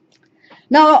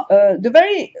 Now, the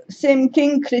very same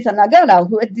King Kritanagala,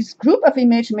 who had this group of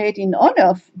images made in honor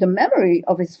of the memory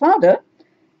of his father,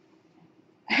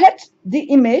 had the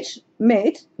image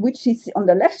made, which is on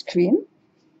the left screen,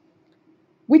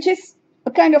 which is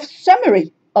a kind of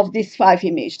summary of these 5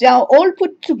 images. They are all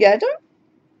put together.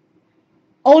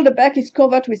 All the back is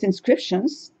covered with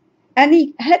inscriptions. And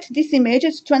he had these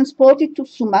images transported to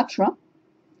Sumatra,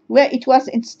 where it was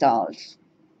installed.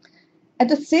 At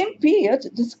the same period,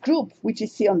 this group, which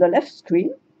is here on the left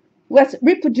screen, was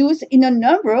reproduced in a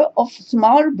number of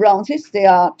small bronzes. They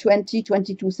are 20,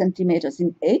 22 centimeters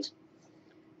in height.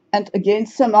 And again,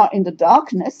 some are in the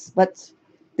darkness, but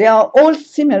they are all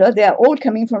similar. They are all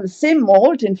coming from the same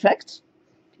mold, in fact.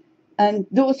 And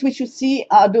those which you see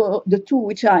are the 2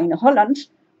 which are in Holland.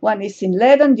 One is in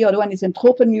Leiden, the other one is in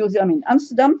Tropen Museum in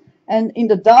Amsterdam. And in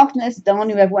the darkness down,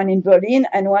 you have one in Berlin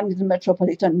and one in the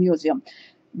Metropolitan Museum.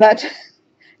 But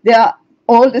they are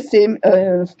all the same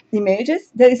images.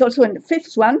 There is also a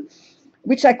 5th one,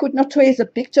 which I could not trace a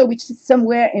picture, which is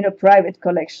somewhere in a private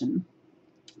collection.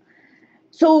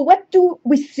 So what do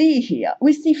we see here?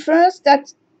 We see first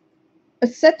that a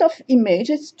set of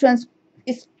images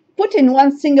is put in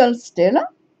one single stela,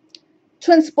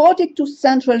 transported to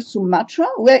central Sumatra,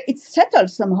 where it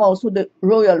settles somehow through the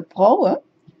royal power.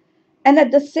 And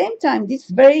at the same time, this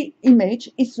very image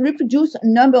is reproduced a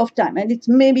number of times. And it's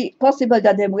maybe possible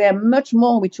that there were much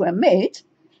more which were made.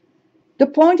 The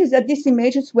point is that these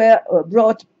images were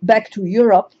brought back to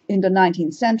Europe in the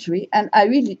 19th century. And I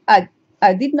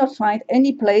did not find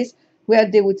any place where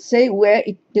they would say where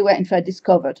they were in fact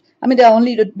discovered. I mean, there are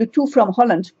only the 2 from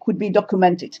Holland could be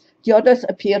documented. The others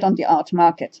appeared on the art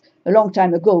market a long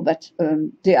time ago, but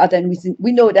they are then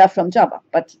we know they're from Java,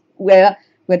 but where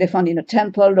they found in a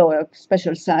temple or a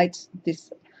special site.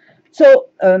 So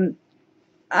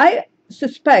I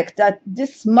suspect that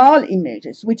these small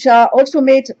images, which are also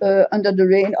made under the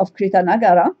reign of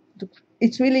Kritanagara,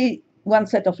 it's really one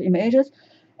set of images,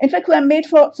 in fact, were made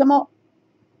for somehow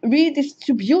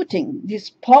redistributing this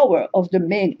power of the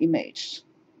main image.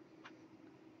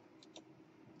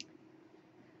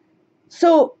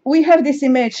 So we have this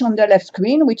image on the left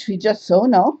screen, which we just saw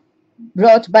now,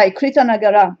 brought by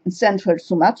Kritanagara in central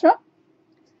Sumatra.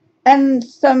 And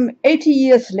some 80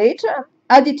 years later,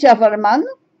 Aditya Varman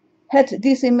had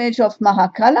this image of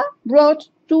Mahākāla brought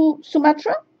to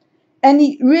Sumatra, and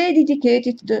he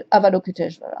rededicated the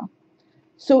Avalokiteśvara.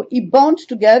 So he bound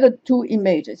together two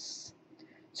images.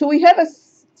 So we have a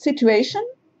situation,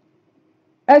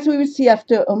 as we will see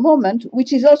after a moment,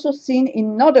 which is also seen in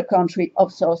another country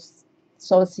of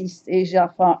Southeast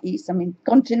Asia, Far East, I mean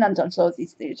continental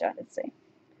Southeast Asia, let's say.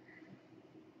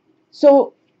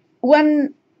 So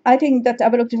when I think that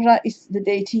Avalokiteśvara is the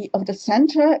deity of the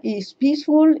center, he is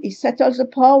peaceful, he settles the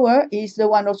power, he is the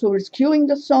one also rescuing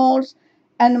the souls,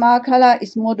 and Mahākāla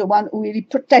is more the one who really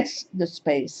protects the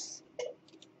space.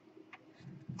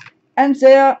 And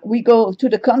there we go to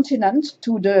the continent,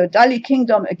 to the Delhi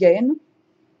kingdom again.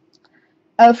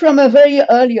 From a very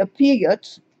earlier period,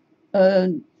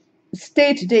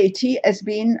 state deity has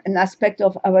been an aspect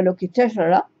of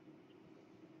Avalokiteśvara.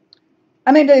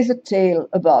 I mean, there is a tale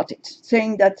about it,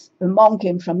 saying that a monk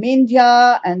came from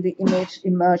India and the image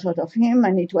emerged out of him,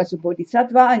 and it was a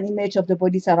bodhisattva. An image of the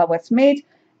bodhisattva was made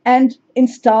and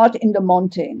installed in the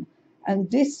mountain. And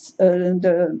this,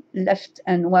 the left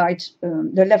and white,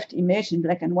 the left image in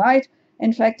black and white,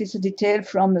 in fact, is a detail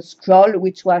from a scroll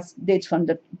which was dated from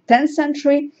the 10th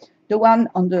century. The one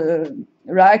on the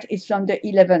right is from the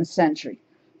 11th century.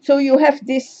 So you have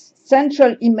this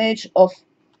central image of,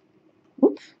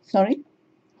 oops, sorry.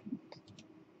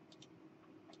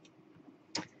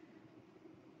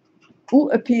 Who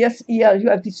appears here? You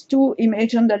have these two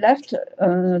images on the left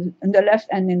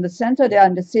and in the center. They are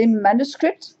in the same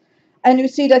manuscript, and you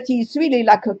see that he is really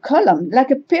like a column,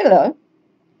 like a pillar.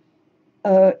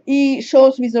 He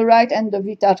shows with the right hand the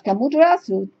Vitarka Mudra,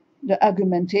 so the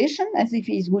argumentation, as if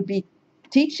he would be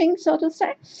teaching, so to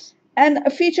say. And a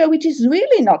feature which is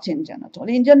really not Indian at all,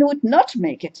 Indian would not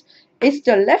make it, is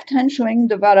the left hand showing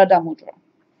the Varada Mudra.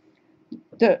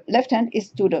 The left hand is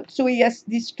to the, so he has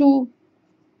these two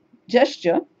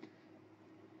gesture.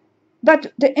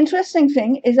 But the interesting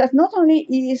thing is that not only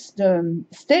is the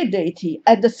state deity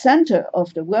at the center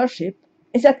of the worship,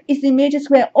 is that his images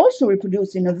were also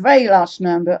reproduced in a very large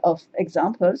number of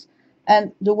examples.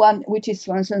 And the one which is,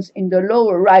 for instance, in the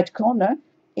lower right corner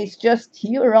is just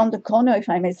here around the corner, if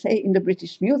I may say, in the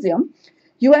British Museum.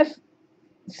 You have,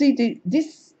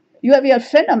 you have here a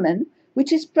phenomenon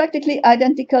which is practically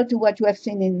identical to what you have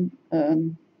seen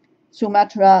in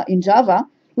Sumatra, in Java,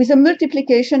 with a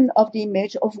multiplication of the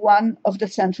image of one of the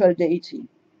central deity.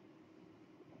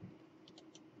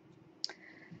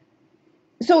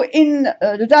 So in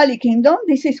the Delhi kingdom,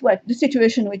 this is what the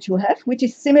situation which you have, which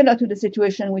is similar to the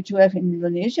situation which you have in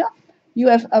Indonesia. You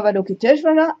have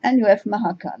Avalokiteśvara and you have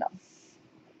Mahākāla.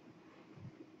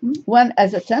 One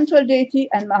as a central deity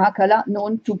and Mahākāla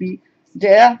known to be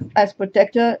there as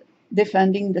protector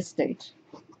defending the state.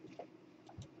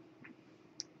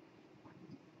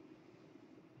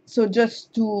 So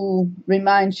just to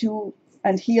remind you,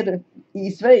 and here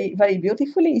he's very, very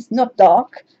beautifully, it's not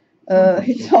dark.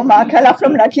 It's from Mahākāla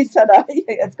from Lakhisarai.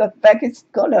 It's got back its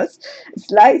colors, it's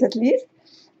light at least.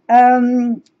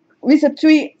 With the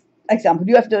three examples,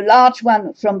 you have the large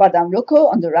one from Badam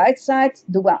Loko on the right side,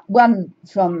 the one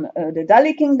from the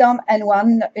Delhi kingdom, and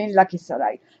one in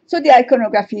Lakhisarai. So the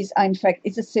iconographies are in fact,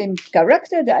 it's the same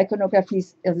character, the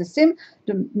iconographies are the same.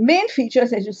 The main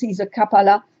features, as you see, is a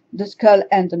Kapala, the skull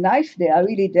and the knife, they are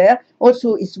really there.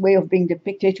 Also its way of being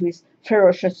depicted with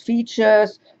ferocious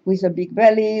features, with a big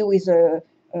belly, with a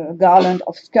garland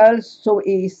of skulls. So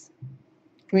is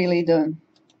really the...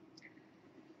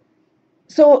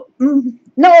 So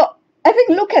now, having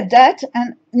looked at that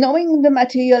and knowing the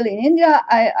material in India,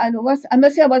 I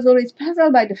must say I was always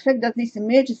puzzled by the fact that these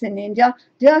images in India,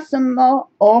 there are some more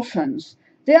orphans.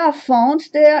 They are found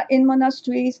there in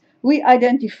monasteries. We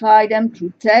identify them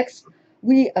through text.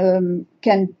 We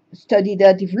can study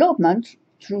their development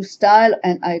through style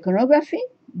and iconography,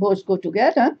 both go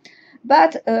together.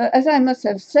 But as I must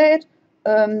have said,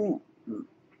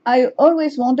 I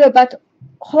always wonder about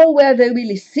how were they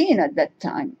really seen at that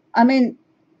time. I mean,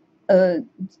 they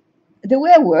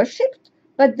were worshipped,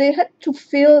 but they had to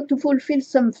fulfill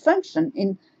some function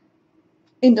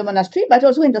in the monastery, but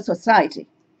also in the society.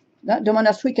 The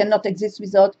monastery cannot exist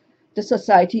without the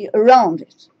society around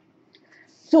it.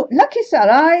 So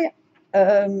Lakhisarai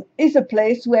is a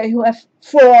place where you have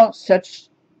 4 such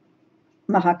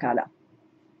Mahākāla.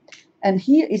 And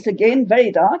here is again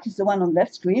very dark, it's the one on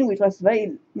left screen, which was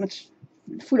very much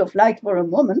full of light for a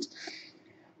moment.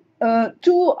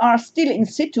 2 are still in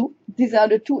situ. These are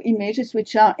the 2 images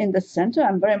which are in the center.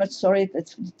 I'm very much sorry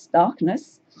that it's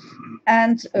darkness.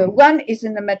 And one is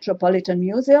in the Metropolitan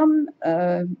Museum,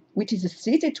 which is a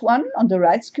seated one on the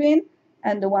right screen,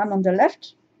 and the one on the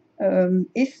left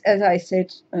is, as I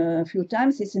said a few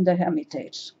times, is in the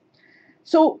Hermitage.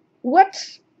 So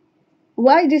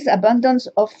why this abundance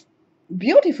of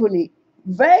beautifully,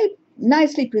 very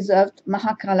nicely preserved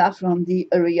Mahākāla from the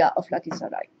area of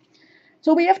Lakhisarai?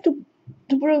 So we have to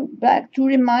go back to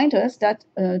remind us that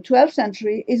 12th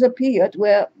century is a period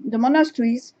where the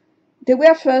monasteries, they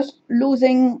were first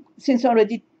losing, since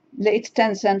already late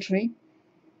 10th century,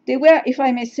 they were, if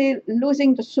I may say,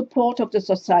 losing the support of the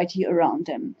society around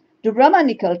them. The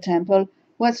Brahmanical temple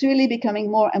was really becoming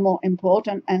more and more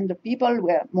important, and the people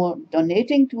were more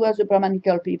donating towards the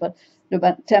Brahmanical people,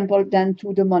 the temple, than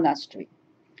to the monastery.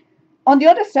 On the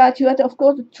other side, you had, of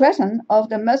course, the threat of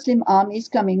the Muslim armies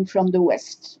coming from the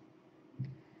west.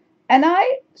 And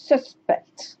I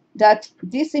suspect that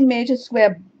these images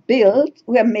were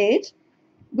made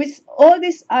with all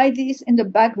these ideas in the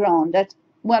background that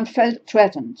one felt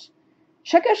threatened.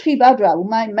 Shaka Sri Bhadra,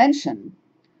 whom I mentioned,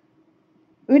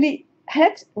 really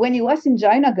had, when he was in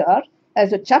Jayanagar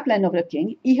as a chaplain of the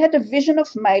king, he had a vision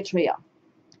of Maitreya.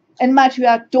 And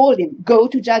Maitreya told him, go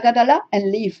to Jagadala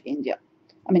and leave India.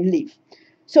 Leave.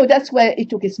 So that's where he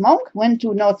took his monk, went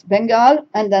to North Bengal,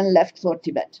 and then left for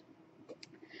Tibet.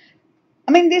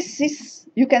 This is,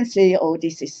 you can say, oh,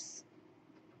 this is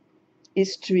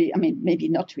history. Maybe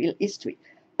not real history,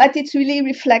 but it really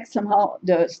reflects somehow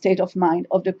the state of mind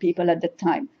of the people at the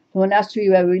time. The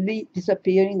monasteries were really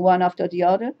disappearing one after the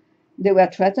other. They were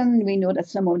threatened. We know that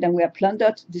some of them were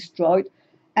plundered, destroyed.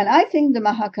 And I think the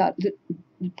Mahākāla, the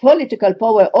political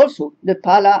power also, the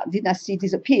Pala dynasty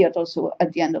disappeared also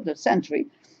at the end of the century.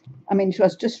 It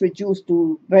was just reduced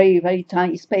to very, very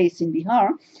tiny space in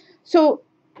Bihar. So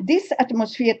this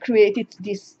atmosphere created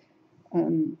this,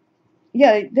 there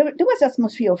was an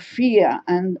atmosphere of fear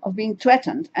and of being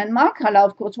threatened. And Mahākāla,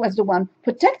 of course, was the one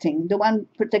protecting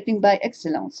by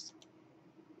excellence.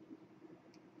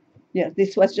 Yeah,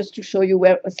 this was just to show you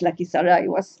where Lakhisarai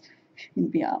was in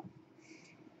Bihar.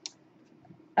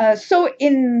 So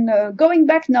in going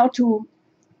back now to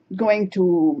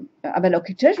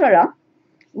Avalokiteśvara,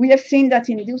 we have seen that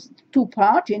in these 2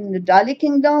 parts, in the Delhi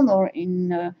kingdom or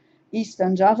in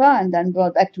Eastern Java, and then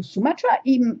brought back to Sumatra,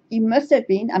 he must have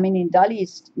been, in Delhi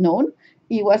is known,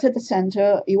 he was at the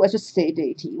center, he was a state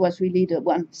deity, he was really the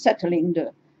one settling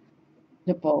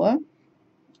the power.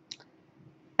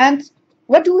 And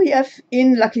what do we have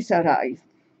in Lakhisarai?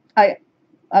 I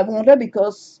wonder,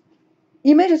 because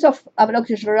images of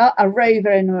Avalokiteśvara are very,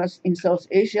 very numerous in South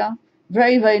Asia,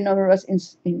 very, very numerous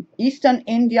in Eastern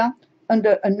India,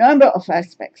 under a number of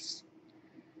aspects.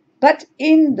 But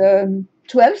in the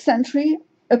 12th century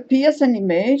appears an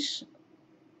image.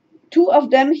 2 of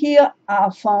them here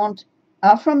are from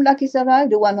Lakhisarai,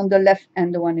 the one on the left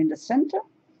and the one in the center.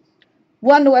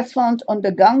 One was found on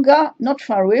the Ganga, not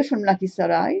far away from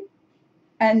Lakhisarai,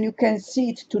 and you can see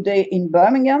it today in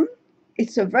Birmingham.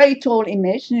 It's a very tall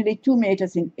image, nearly 2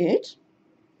 meters in height.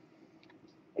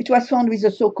 It was found with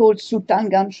the so-called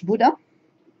Sultanganj Buddha.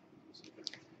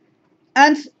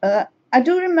 And I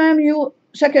do remember you,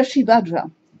 Shaka Sri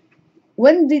Bhadra.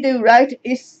 When did he write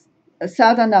his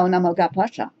sadhana on Amagha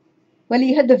Pasha? Well,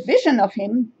 he had a vision of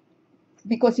him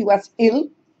because he was ill,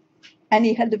 and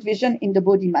he had the vision in the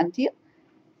Bodhi Mandir.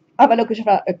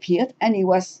 Avalokiteśvara appeared, and he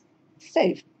was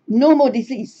saved. No more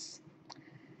disease.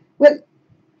 Well,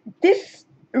 this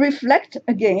reflects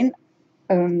again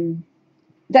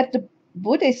that the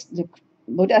Buddhist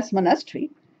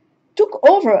monastery took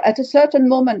over at a certain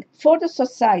moment for the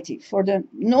society, for the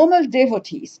normal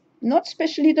devotees, not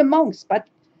especially the monks, but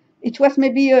it was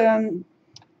maybe a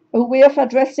way of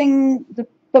addressing the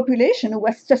population who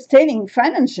was sustaining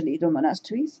financially the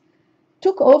monasteries,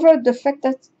 took over the fact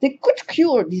that they could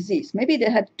cure disease. Maybe they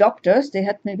had doctors, they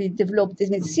had maybe developed these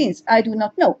medicines, I do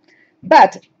not know.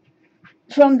 But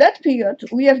from that period,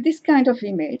 we have this kind of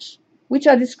image, which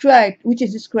is described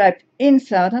in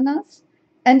sadhanas,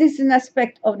 and this is an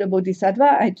aspect of the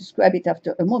Bodhisattva, I describe it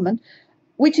after a moment,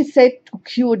 which is said to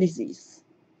cure disease.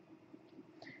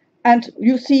 And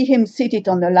you see him seated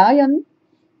on the lion.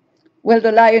 Well,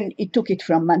 the lion, he took it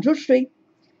from Manjushri.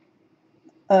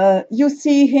 You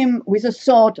see him with a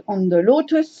sword on the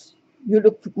lotus. You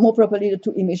look more properly, the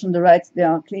 2 images on the right, they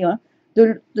are clear.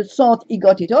 The sword, he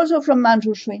got it also from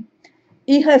Manjushri.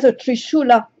 He has a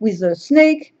trishula with a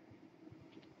snake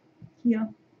here.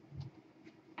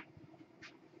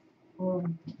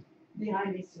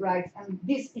 Behind his right, and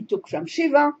this he took from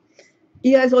Shiva.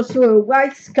 He has also a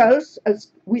white skull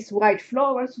with white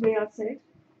flowers, we are said,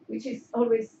 which is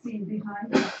always seen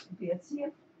behind, which appears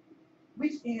here,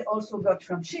 which he also got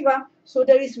from Shiva. So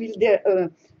there is really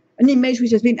an image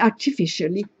which has been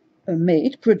artificially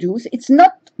made, produced. It's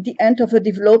not the end of a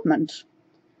development.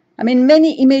 I mean,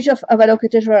 many images of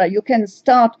Avalokiteśvara, you can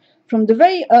start from the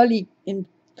very early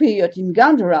period in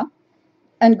Gandhara,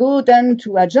 and go then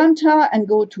to Ajanta, and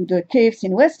go to the caves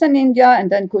in Western India, and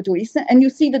then go to Eastern, and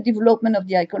you see the development of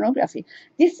the iconography.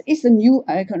 This is a new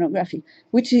iconography,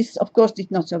 which is, of course, did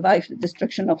not survive the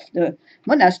destruction of the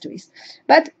monasteries.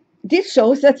 But this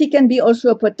shows that he can be also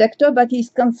a protector, but he's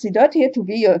considered here to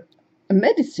be a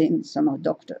medicine, somehow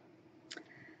doctor.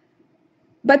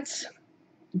 But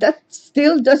that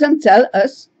still doesn't tell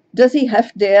us, does he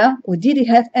have there, or did he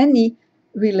have any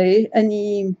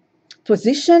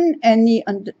position,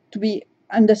 to be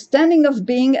understanding of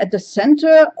being at the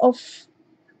center of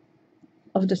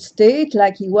the state,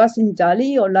 like he was in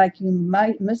Delhi, or like he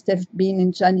must have been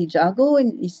in Jago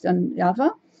in Eastern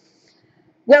Java?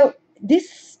 Well,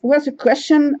 this was a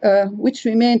question which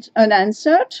remained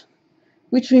unanswered,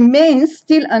 which remains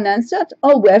still unanswered.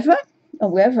 However,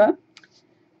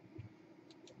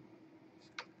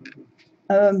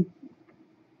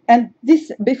 and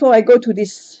this, before I go to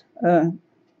this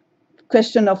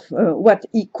question of what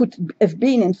he could have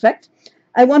been, in fact,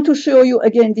 I want to show you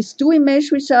again these two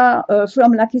images which are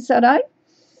from Lakhisarai.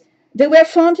 They were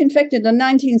found, in fact, in the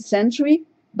 19th century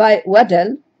by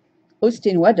Waddell,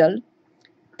 Austin Waddell.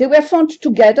 They were found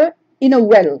together in a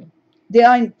well. They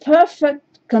are in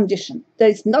perfect condition. There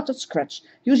is not a scratch.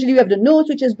 Usually you have the nose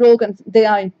which is broken. They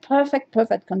are in perfect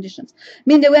conditions. I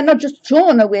mean, they were not just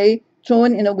thrown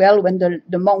in a well when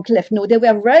the monk left. No, they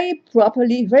were very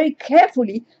properly, very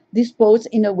carefully disposed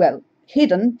in a well,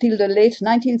 hidden till the late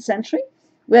 19th century,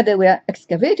 where they were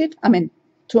excavated,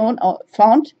 thrown or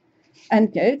found,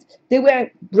 and they were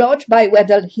brought by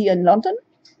Waddell here in London.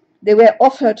 They were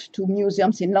offered to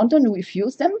museums in London who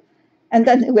refused them, and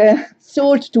then they were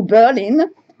sold to Berlin,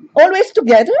 always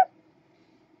together.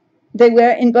 They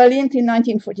were in Berlin in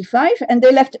 1945, and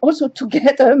they left also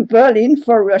together in Berlin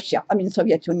for Russia,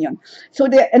 Soviet Union. So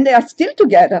they are still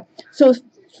together. So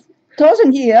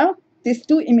 1,000 years, these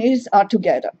two images are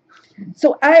together.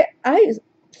 So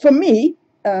for me,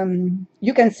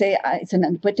 you can say it's an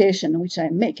interpretation which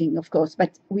I'm making, of course,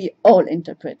 but we all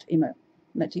interpret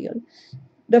material.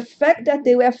 The fact that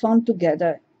they were found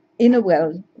together in a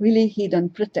well, really hidden,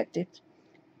 protected,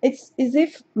 it's as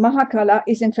if Mahākāla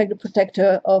is in fact the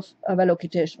protector of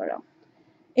Avalokiteśvara.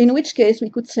 In which case we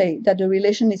could say that the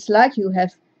relation is like you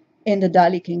have in the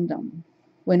Dali kingdom.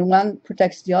 When one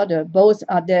protects the other, both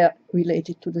are there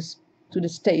related to the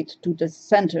state, to the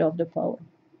center of the power.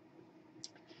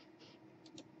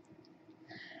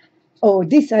 Oh,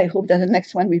 this, I hope that the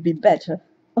next one will be better.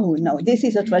 Oh no, this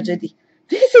is a tragedy.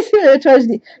 This is a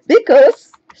tragedy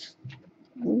because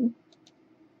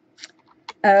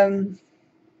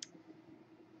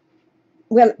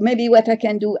well, maybe what I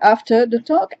can do after the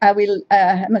talk, I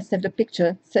must have the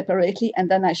picture separately, and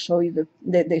then I show you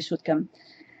they should come.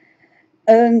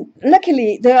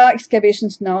 Luckily, there are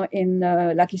excavations now in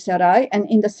Lakhisarai and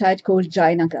in the site called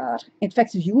Jainagar. In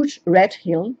fact, a huge red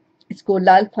hill. It's called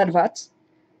Lal Parvat.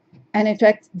 And in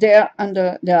fact, they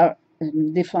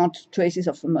found traces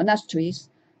of monasteries,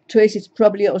 traces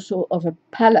probably also of a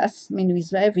palace, with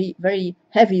very, very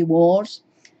heavy walls.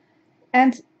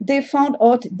 And they found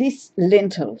out this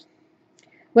lintel.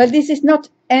 Well, this is not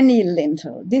any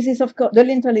lintel. This is, of course, the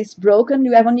lintel is broken.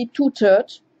 You have only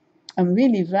 2/3. I'm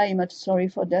really very much sorry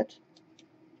for that.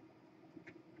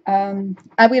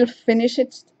 I will finish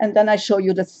it, and then I show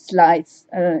you the slides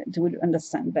to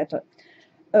understand better.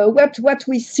 What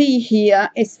we see here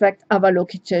is, in fact,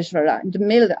 Avalokiteśvara in the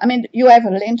middle. You have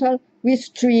a lintel with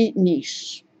 3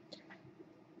 niches.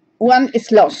 One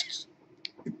is lost.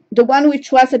 The one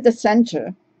which was at the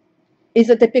center is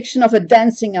a depiction of a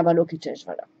dancing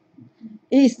Avalokiteśvara.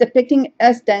 He is depicting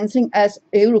as dancing as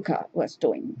Heruka was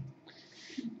doing.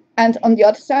 And on the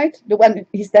other side, the one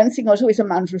he's dancing also is a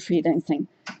mandatory dancing.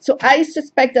 So I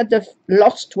suspect that the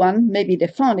lost one, maybe they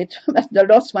found it, but the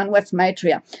lost one was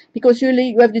Maitreya. Because usually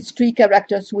you have these 3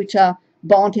 characters which are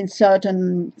bound in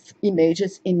certain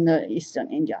images in Eastern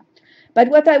India. But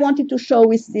what I wanted to show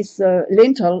is this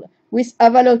lintel with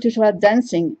Avalokiteśvara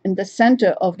dancing in the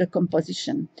center of the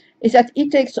composition, is that he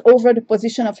takes over the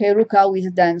position of Heruka with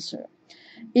the dancer.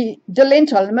 The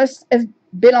lintel must have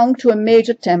belonged to a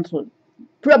major temple,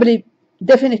 probably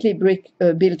definitely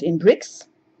built in bricks.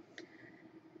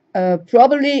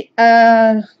 Probably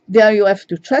there you have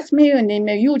to trust me, and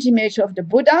a huge image of the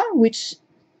Buddha, which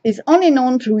is only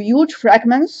known through huge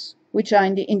fragments, which are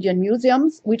in the Indian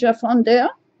museums, which are found there.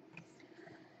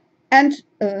 And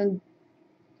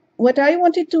what I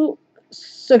wanted to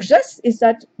suggest is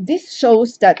that this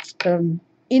shows that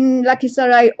in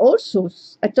Lakhisarai also,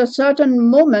 at a certain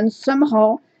moment,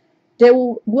 somehow, there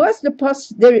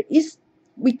was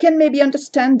we can maybe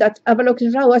understand that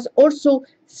Avalokiteśvara was also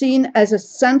seen as a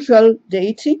central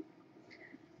deity,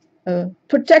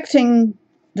 protecting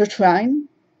the shrine,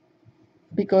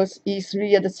 because he's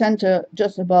really at the center,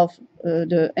 just above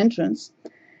the entrance.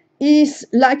 He's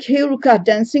like Heruka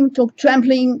dancing,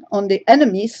 trampling on the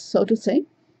enemies, so to say.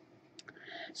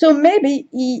 So maybe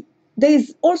there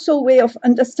is also a way of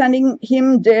understanding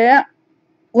him there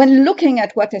when looking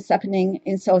at what is happening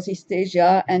in Southeast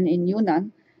Asia and in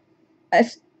Yunnan,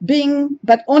 as being,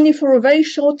 but only for a very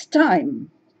short time,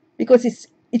 because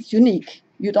it's unique.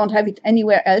 You don't have it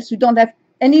anywhere else. You don't have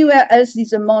anywhere else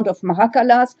this amount of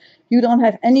Mahākālas. You don't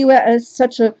have anywhere else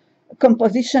such a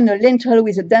composition, a lintel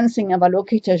with a dancing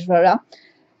Avalokiteśvara.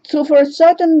 So for a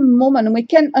certain moment, we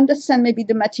can understand maybe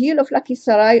the material of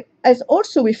Lakhisarai as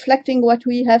also reflecting what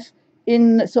we have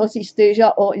in Southeast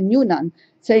Asia or in Yunnan,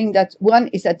 saying that one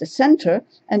is at the center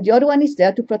and the other one is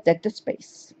there to protect the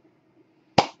space.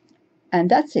 And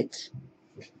that's it.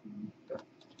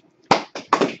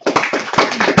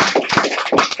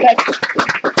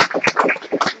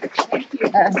 Thank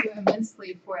you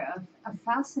immensely for a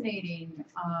fascinating,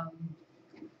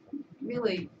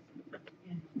 really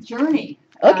journey.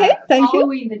 Okay, thank you.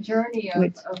 Following the journey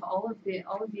of all of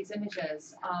these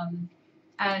images.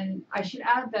 And I should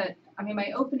add that, I mean,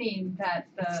 my opening, that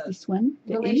the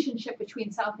relationship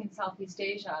between South and Southeast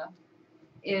Asia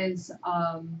is,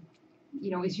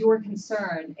 is your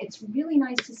concern. It's really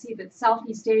nice to see that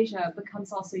Southeast Asia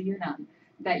becomes also Yunnan,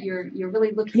 that you're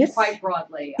really looking quite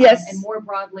broadly, and more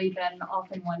broadly than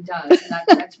often one does.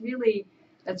 And that's really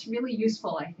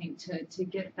useful, I think, to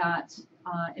get that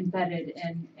embedded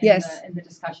in the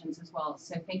discussions as well.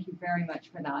 So thank you very much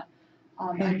for that.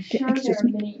 I'm sure there are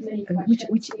many questions.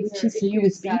 Which is the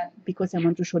USB? Because I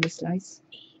want to show the slides.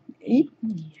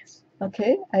 Yes.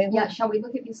 Okay. Shall we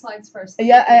look at these slides first?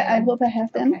 Yeah, I hope I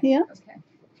have them here.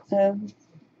 Okay.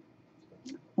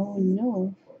 Oh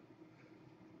no.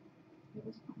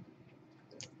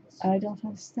 I don't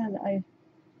understand.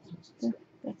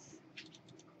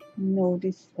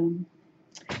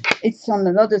 It's on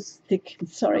another stick.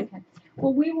 Sorry. Okay.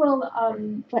 Well, we will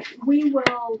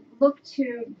look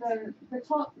to the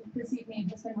talk this evening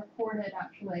has been recorded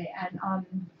actually,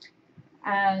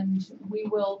 and we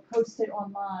will post it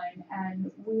online,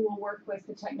 and we will work with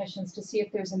the technicians to see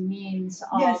if there's a means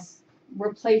of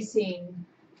replacing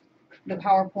the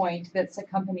PowerPoint that's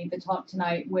accompanied the talk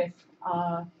tonight with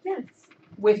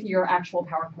your actual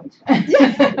PowerPoint.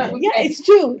 Yeah, it's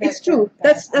true. It's true.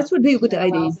 That would be a good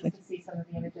idea. Allows us to see some of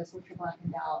the images which are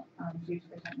blackened out due to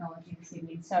the technology this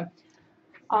evening. So,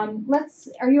 are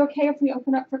you okay if we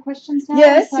open up for questions now?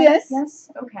 Yes.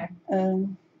 Yes. Okay.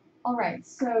 All right.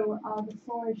 So the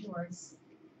floor is yours.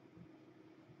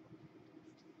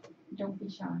 Don't be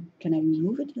shy. Can I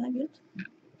remove it like that?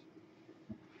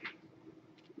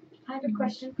 I have a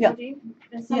question, Claudine.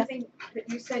 There's something that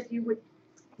you said you would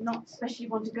not especially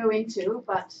want to go into,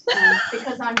 but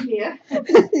because I'm here,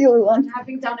 and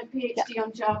having done a PhD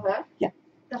on Java,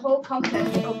 the whole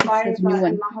concept of Biography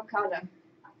and Mahākāla.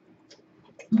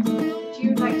 Would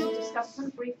you like to discuss them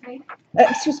briefly?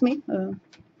 Excuse me?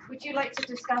 Would you like to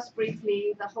discuss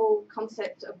briefly the whole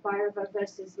concept of Bhairava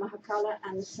versus Mahākāla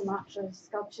and the Sumatra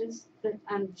sculptures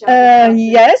and Java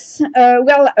yes.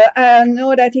 I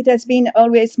know that it has been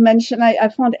always mentioned. I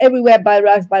found everywhere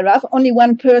Bhairav. Only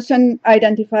one person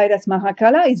identified as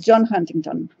Mahākāla is John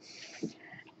Huntington.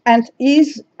 And I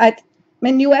see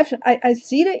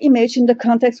the image in the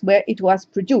context where it was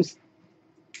produced.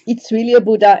 It's really a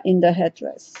Buddha in the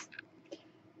headdress.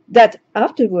 That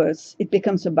afterwards it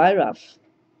becomes a Bhairav.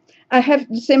 I have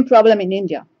the same problem in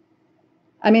India.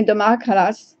 I mean, the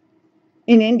Mahākālas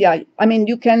in India, I mean,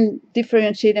 you can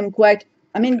differentiate them quite.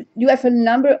 I mean, you have a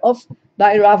number of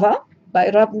Bhairava,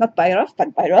 not Bhairav,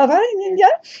 but Bhairava in India,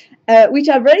 which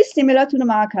are very similar to the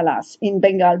Mahākālas in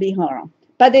Bengal, Bihar.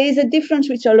 But there is a difference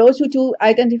which allows you to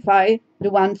identify the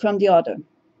one from the other.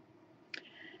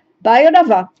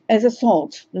 Bhairava has a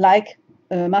sword, like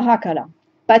Mahākāla,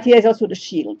 but he has also the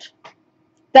shield.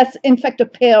 That's, in fact, a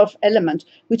pair of elements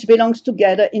which belongs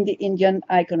together in the Indian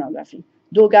iconography.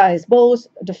 Durga has both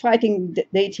the fighting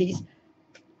deities.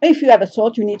 If you have a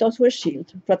sword, you need also a shield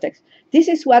to protect. This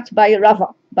is what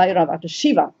Bhairava, the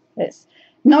Shiva, is.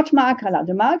 Not Mahākāla.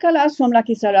 The Mahākālas from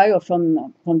Lakhisarai or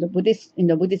from the Buddhist, in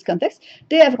the Buddhist context,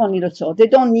 they have only the sword. They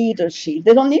don't need a shield.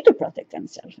 They don't need to protect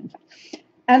themselves, in fact.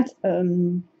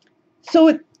 And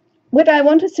so what I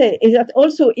want to say is that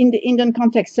also in the Indian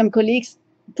context, some colleagues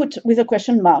put with a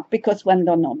question mark because one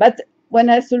don't know. But one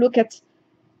has to look at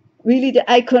really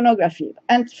the iconography.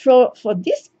 And for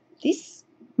this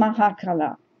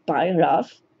Mahākāla Bhairav,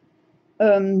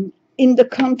 in the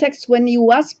context when he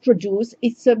was produced,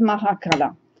 it's a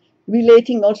Mahākāla,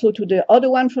 relating also to the other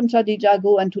one from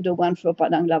Chadijago and to the one from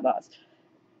Padang Lavas.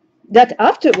 That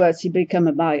afterwards he became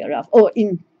a Bhairav. Or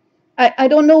I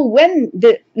don't know when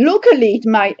locally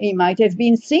he might have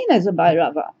been seen as a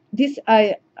Bhairava. This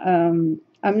I'm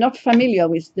not familiar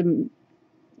with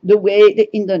the way the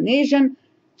Indonesian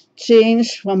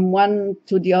changed from one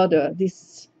to the other.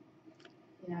 This.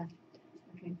 Yeah.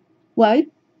 Okay. Why?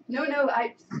 No,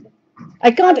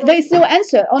 I can't. There is no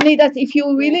answer. Only that if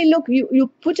you really look,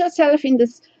 you put yourself in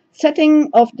this setting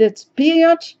of the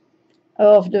period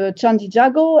of the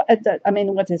Chandijago.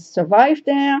 What has survived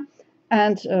there.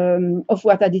 And of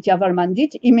what Aditya Varman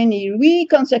did, he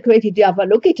reconsecrated the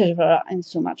Avalokiteśvara in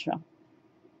Sumatra.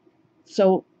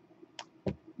 So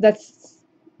that's,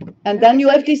 and then you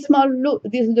have this small look,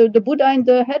 the Buddha in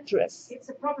the headdress. It's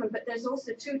a problem, but there's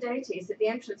also two deities at the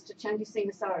entrance to Chandi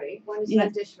Singasari. One is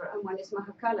Nanzhao and one is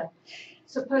Mahākāla,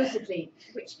 supposedly,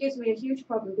 which gives me a huge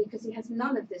problem because he has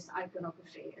none of this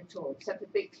iconography at all, except a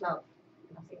big club,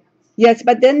 nothing else. Yes,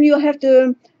 but then you have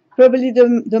probably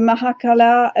the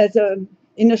Mahākāla as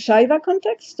in a Shaiva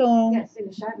context, or yes, in a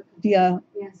Shaiva context. Yeah.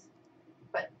 Yes,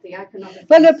 but the iconography.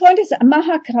 Well, the point is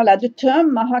Mahākāla. The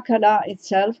term Mahākāla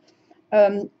itself,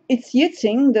 it's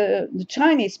Yixing, the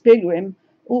Chinese pilgrim,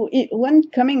 who when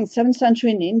coming in 7th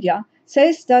century in India,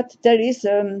 says that there is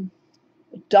a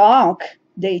dark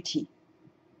deity,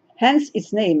 hence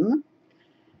its name,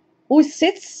 who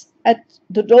sits at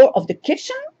the door of the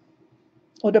kitchen,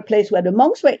 or the place where the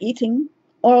monks were eating,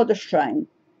 or the shrine,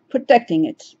 protecting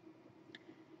it.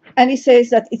 And he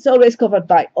says that it's always covered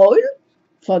by oil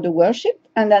for the worship,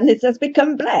 and then it has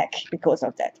become black because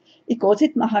of that. He calls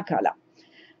it Mahākāla.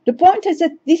 The point is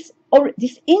that this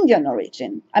Indian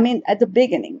origin, at the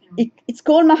beginning, it's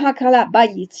called Mahākāla by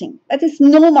Yixing. That is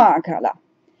no Mahākāla.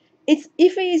 It's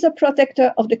if he is a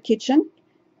protector of the kitchen,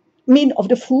 of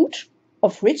the food,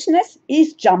 of richness,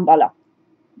 is Jambala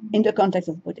in the context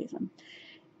of Buddhism.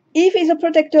 If he's a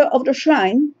protector of the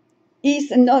shrine, is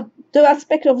not the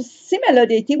aspect of a similar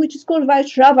deity, which is called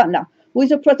Vaishravana, who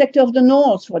is a protector of the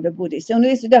north for the Buddhists, and who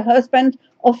is the husband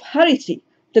of Hariti,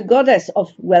 the goddess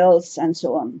of wealth and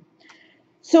so on.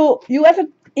 So you have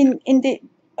in the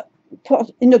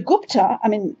Gupta,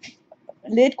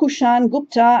 late Kushan,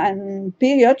 Gupta and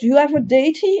period, you have a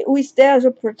deity who is there as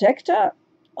a protector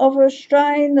of a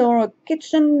shrine or a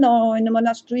kitchen or in a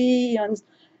monastery, and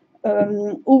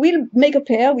who will make a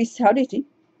pair with Hariti,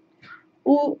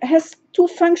 who has two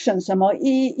functions.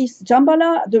 He is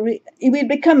Jambala, he will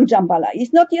become Jambala.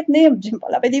 He's not yet named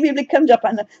Jambala, but he will become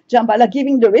Jambala,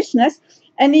 giving the richness.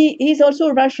 And he is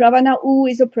also Vaishravana, who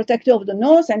is a protector of the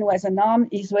north and who has an arm,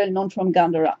 is well known from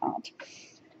Gandhara art.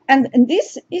 And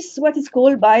this is what is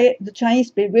called by the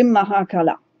Chinese pilgrim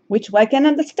Mahākāla, which I can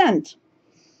understand.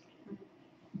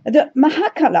 The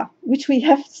Mahākāla, which we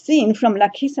have seen from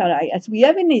Lakhisarai, as we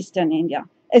have in Eastern India,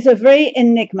 is a very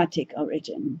enigmatic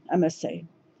origin, I must say.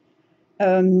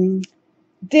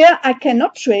 There I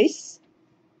cannot trace,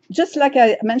 just like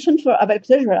I mentioned for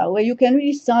Avalokiteśvara, where you can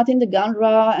really start in the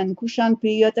Gandhara and Kushan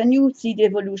period, and you see the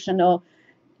evolution of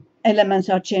elements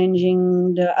are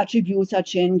changing, the attributes are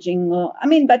changing.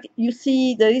 But you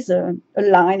see there is a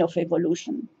line of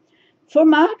evolution. For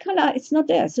Mahākāla, it's not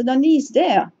there. Suddenly he's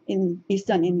there in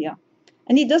Eastern India.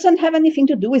 And it doesn't have anything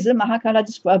to do with the Mahākāla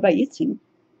described by Yixing.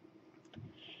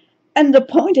 And the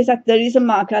point is that there is a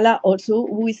Mahākāla also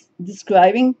who is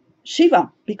describing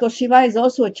Shiva, because Shiva is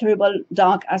also a terrible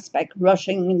dark aspect,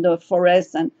 rushing in the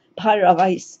forest, and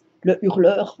Bhairava is le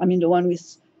hurleur, the one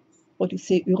with, what do you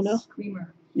say, hurleur?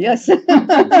 Screamer. Yes.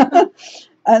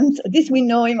 And this we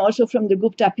know him also from the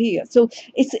Gupta period. So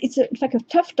it's a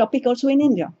tough topic also in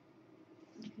India.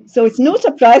 So it's no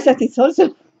surprise that it's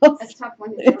also a tough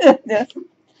one. Yes.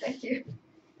 Thank you.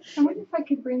 I wonder if I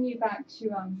could bring you back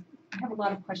to, I have a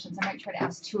lot of questions. I might try to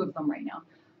ask two of them right now.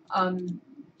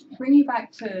 Bring you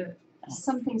back to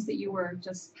some things that you were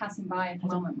just passing by at the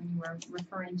moment when you were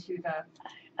referring to the...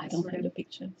 I don't have the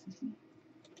picture.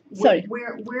 Sorry.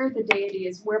 Where the deity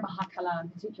is, where Mahākāla in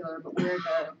particular, but where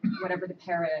whatever the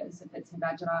pair is, if it's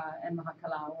Vajra and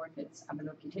Mahākāla, or if it's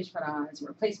Avalokiteśvara as a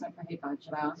replacement for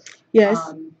Vajra,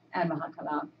 yes, and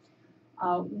Mahākāla.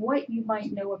 what you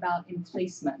might know about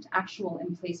emplacement, actual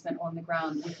emplacement on the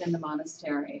ground within the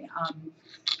monastery.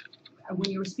 When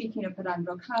you were speaking of Padang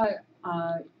Roka,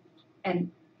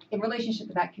 and in relationship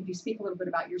to that, could you speak a little bit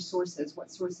about your sources, what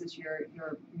sources you're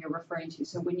referring to?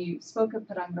 So when you spoke of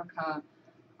Padang Roka,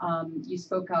 you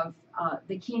spoke of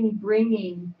the king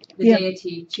bringing the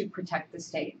deity to protect the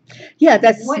state. Yeah,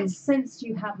 that's... What sense do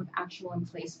you have of actual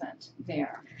emplacement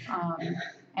there?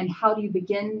 And how do you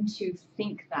begin to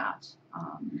think that?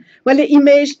 Well, the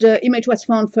image was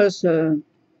found first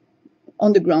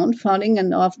on the ground, falling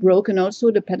and half broken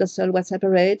also. The pedestal was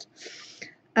separate.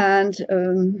 And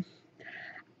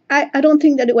I don't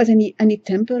think that it was any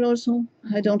temple also.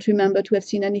 I don't remember to have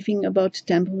seen anything about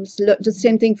temples. The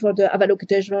same thing for the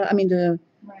Avalokiteśvara, I mean the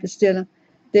still.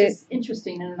 It's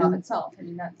interesting in and of itself. I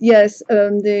mean, that's... Yes,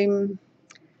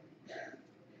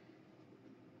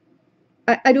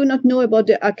 I do not know about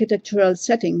the architectural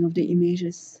setting of the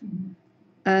images. Mm-hmm.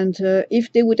 And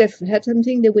if they would have had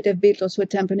something, they would have built also a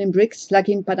temple in bricks, like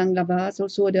in Padang Lavas,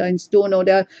 also they're in stone, or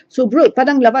they're so broad.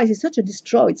 Padang Lavas is such a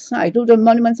destroyed site. All the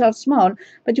monuments are small,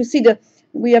 but you see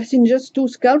we have seen just 2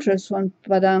 sculptures from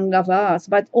Padang Lavas,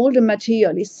 but all the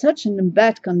material is such in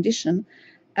bad condition.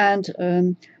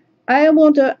 And I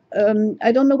wonder,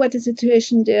 I don't know what the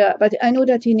situation there, but I know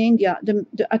that in India, the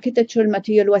architectural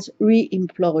material was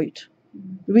re-employed,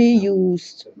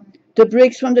 reused. The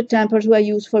bricks from the temples were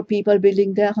used for people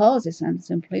building their houses, and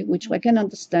simply, which I can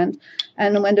understand.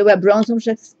 And when there were bronze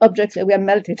objects they were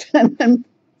melted.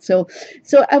 so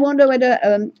I wonder whether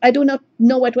I do not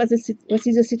know what is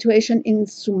the situation in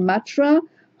Sumatra.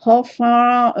 How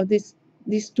far these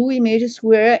 2 images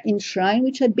were in shrine,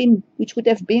 which would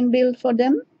have been built for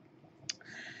them.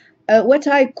 What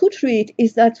I could read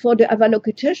is that for the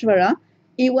Avalokiteśvara,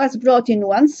 he was brought in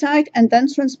one side and then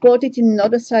transported in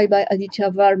another side by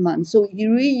Aditya Varman. So he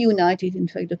reunited, in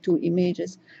fact, the 2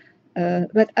 images.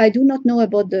 But I do not know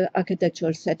about the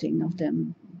architectural setting of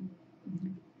them.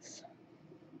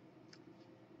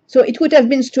 So it would have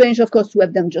been strange, of course, to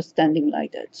have them just standing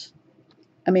like that.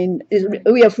 I mean,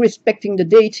 we are respecting the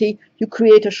deity. You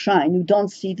create a shrine. You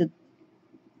don't see the...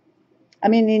 I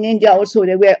mean, in India also,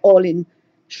 they were all in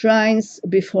shrines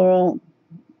before...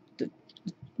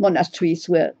 monasteries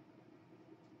were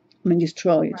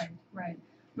destroyed. Right.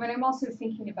 But I'm also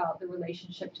thinking about the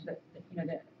relationship to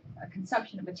the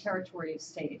conception of a territory of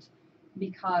state,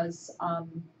 because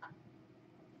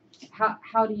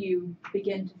how do you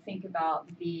begin to think about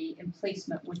the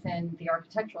emplacement within the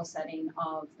architectural setting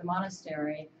of the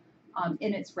monastery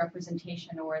in its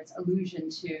representation or its allusion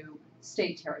to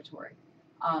state territory?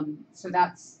 So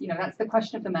that's the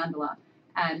question of the mandala.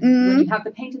 And when you have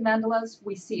the painted mandalas,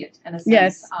 we see it in a sense.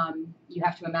 Yes. You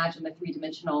have to imagine the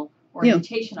 3-dimensional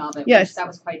orientation of it. Yes. That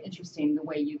was quite interesting, the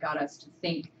way you got us to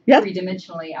think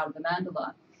 3-dimensionally out of the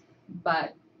mandala.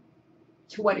 But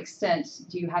to what extent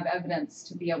do you have evidence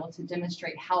to be able to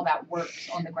demonstrate how that works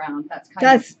on the ground?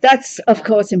 That's of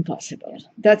course impossible.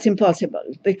 That's impossible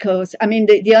because, I mean,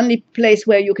 the only place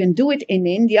where you can do it in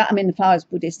India, I mean, as far as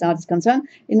Buddhist art is concerned,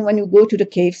 is when you go to the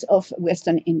caves of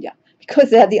Western India.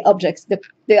 Because they are the objects,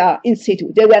 they are in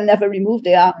situ. They were never removed.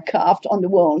 They are carved on the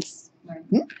walls.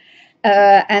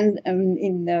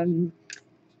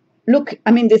 Look,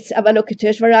 I mean, this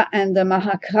Avalokiteśvara and the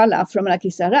Mahākāla from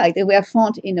Lakhisarai, they were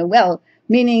found in a well,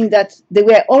 meaning that they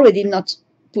were already not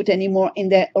put anymore in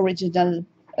their original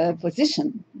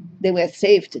position. They were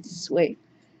saved this way.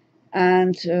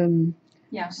 And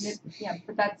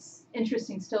but that's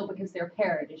interesting still because they're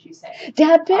paired, as you say. They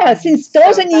are paired. Since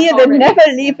 1,000 years, they never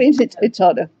leave each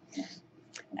other.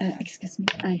 Excuse me,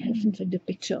 I haven't read the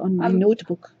picture on my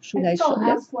notebook. Should I show I'll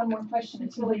ask one more question.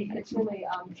 It's really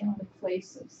in the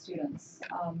place of students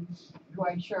who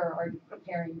I'm sure are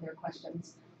preparing their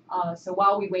questions. So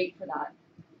while we wait for that,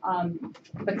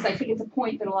 because I think it's a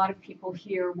point that a lot of people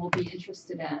here will be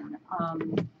interested in.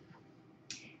 And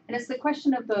it's the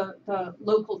question of the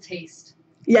local taste.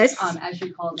 Yes. As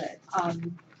you called it.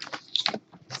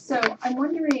 So I'm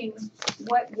wondering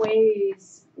what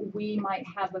ways we might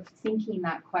have of thinking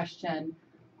that question,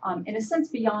 in a sense,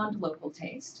 beyond local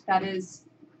taste. That is,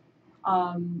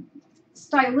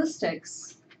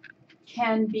 stylistics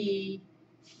can be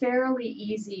fairly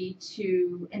easy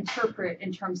to interpret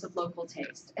in terms of local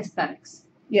taste, aesthetics.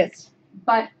 Yes.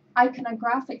 But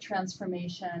iconographic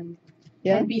transformation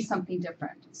can be something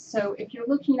different. So if you're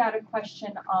looking at a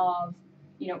question of,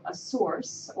 a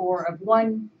source or of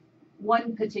one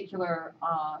particular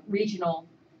regional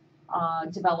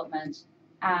development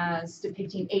as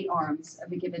depicting 8 arms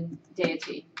of a given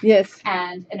deity. Yes.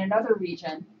 And in another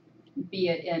region, be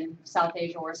it in South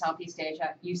Asia or Southeast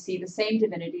Asia, you see the same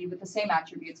divinity with the same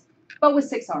attributes, but with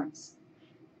 6 arms.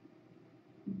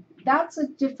 that's a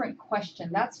different question.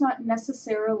 That's not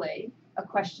necessarily a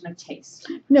question of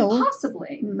taste. No.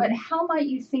 Possibly, but how might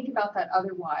you think about that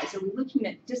otherwise? Are we looking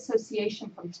at dissociation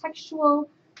from textual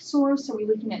source? Are we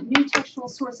looking at new textual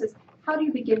sources? How do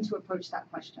you begin to approach that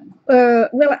question?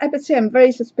 Well, I would say I'm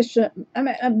very suspicious.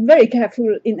 I'm very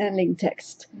careful in handling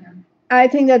text. Yeah. I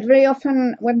think that very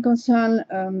often, when concerned,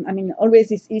 always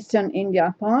this Eastern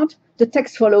India part, the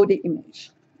text follow the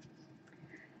image.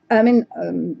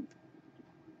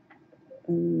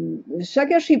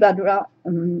 Shakarshi Badra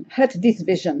had this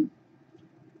vision,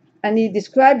 and he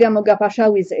described the Amogha Pasha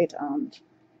with 8 arms.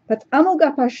 But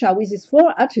Amogha Pasha, with his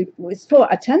 4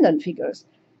 attendant figures,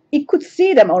 he could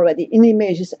see them already in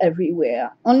images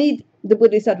everywhere. Only the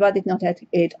Bodhisattva did not have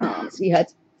 8 arms; he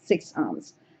had 6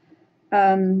 arms,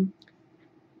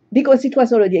 because it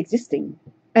was already existing.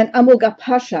 And Amogha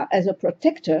Pasha, as a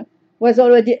protector, was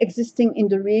already existing in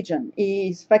the region.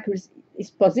 His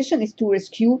position is to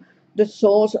rescue the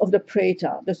souls of the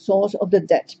preta, the souls of the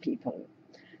dead people,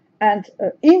 and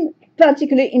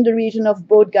particularly in the region of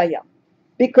Bodh Gaya,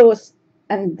 because,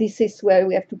 and this is where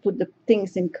we have to put the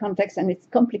things in context, and it's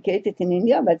complicated in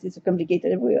India, but it's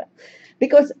complicated everywhere,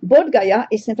 because Bodh Gaya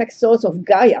is in fact source of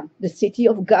Gaya, the city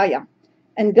of Gaya,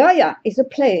 and Gaya is a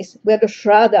place where the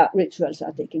Shraddha rituals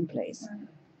are taking place,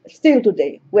 still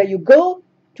today, where you go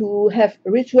to have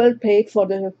ritual paid for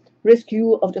the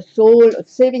rescue of the soul,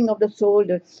 saving of the soul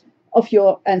of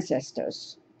your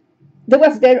ancestors. There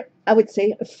was there, I would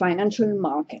say, a financial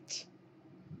market.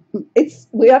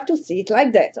 We have to see it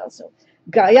like that also.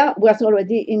 Gaya was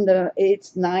already in the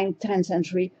 8th, 9th, 10th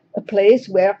century a place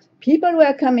where people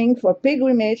were coming for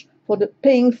pilgrimage, for the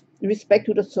paying respect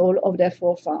to the soul of their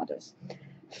forefathers.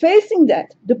 Facing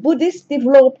that, the Buddhists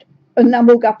developed a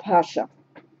Amogha Pasha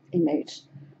image,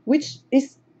 which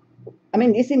is,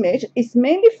 this image is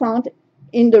mainly found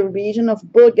in the region of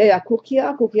Bodh Gaya,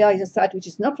 Kurkia. Kurkia is a site which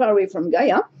is not far away from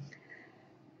Gaya,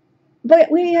 but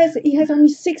he has only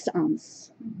 6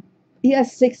 arms. He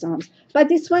has 6 arms, but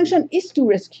this function is to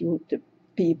rescue the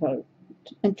people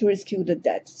and to rescue the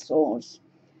dead souls.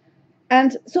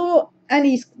 And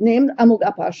he's named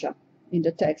Amogha Pasha in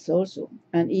the text also,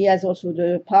 and he has also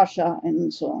the Pasha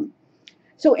and so on.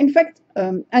 So in fact,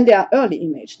 and they are early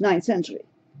image, 9th century.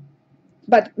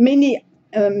 But meaning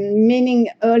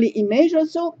early image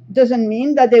also doesn't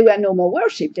mean that they were no more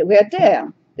worshipped. They were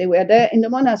there. They were there in the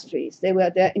monasteries. They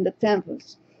were there in the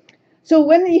temples. So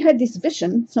when he had this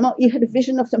vision, somehow he had a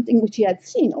vision of something which he had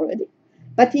seen already,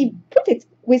 but he put it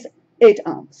with 8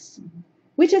 arms,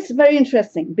 which is very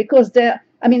interesting because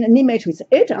an image with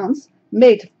 8 arms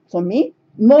made, for me,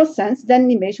 more sense than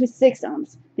an image with 6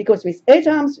 arms, because with 8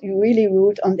 arms, you really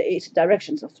ruled on the 8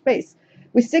 directions of space.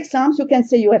 With 6 arms, you can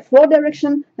say you have 4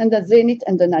 directions and the zenith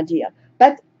and the nadir,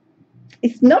 but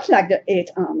it's not like the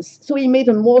 8 arms. So he made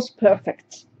a most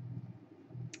perfect.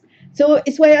 So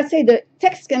it's why I say the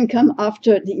text can come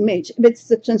after the image, but it's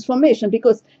a transformation,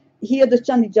 because here the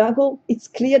Chandijago, it's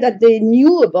clear that they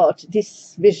knew about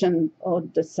this vision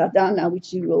of the sadhana which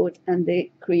he wrote, and they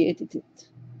created it.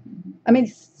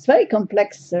 It's very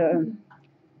complex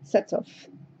set of.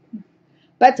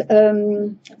 But that's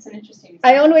an interesting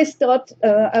example.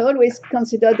 I always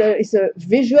consider there is a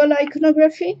visual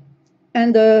iconography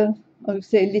and I would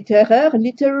say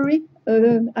literary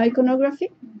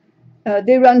iconography.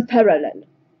 They run parallel.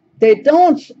 They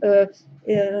don't,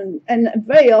 and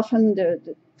very often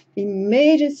the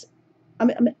images,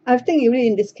 I think really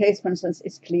in this case, for instance,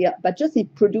 it's clear, but just he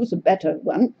produced a better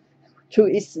one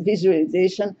through his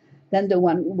visualization than the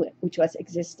one which was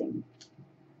existing.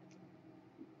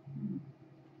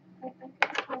 I have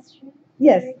a question.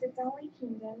 Yes. During the Delhi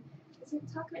Kingdom, as you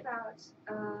talk about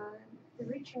the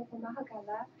ritual for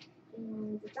Mahākāla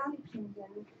in the Delhi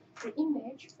Kingdom, the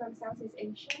image from Southeast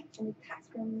Asia and the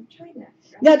text from China.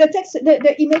 Right? Yeah,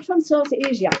 the image from South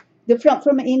Asia,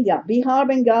 from India, Bihar,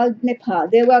 Bengal, Nepal,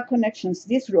 there were connections.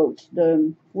 This road,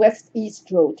 the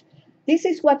west-east road, this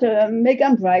is what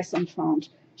Megan Bryson found.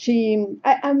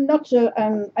 I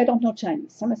don't know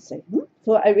Chinese, I must say.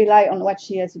 So I rely on what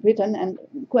she has written, and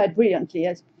quite brilliantly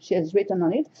as she has written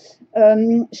on it.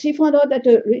 She found out that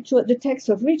the texts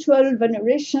of ritual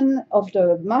veneration of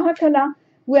the Mahākāla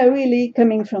were really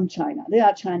coming from China. They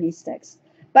are Chinese texts.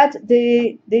 But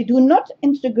they do not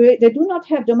integrate, they do not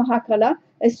have the Mahākāla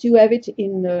as you have it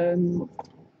in the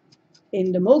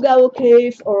Mogao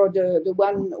cave, or the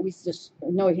one with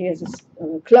he has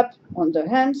a club on the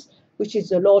hands, which is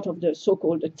the lord of the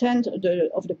so-called tent, of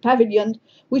the pavilion,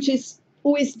 who is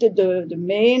the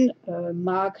main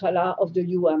Mahākāla of the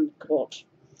Yuan court.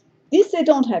 This they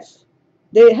don't have.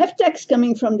 They have texts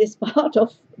coming from this part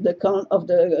of the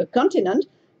continent,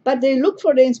 but they look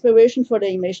for the inspiration for the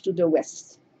image to the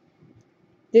west.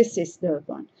 This is the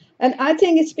point. And I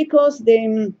think it's because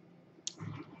they,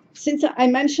 since I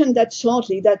mentioned that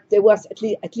shortly, that there was at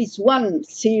least one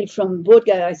seal from Bodh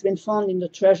Gaya has been found in the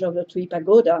treasure of the three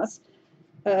pagodas.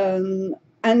 And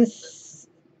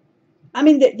I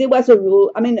mean, there was a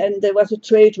route, I mean, and there was a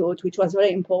trade route which was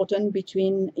very important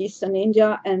between Eastern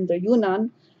India and the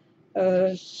Yunnan.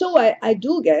 So I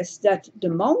do guess that the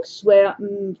monks were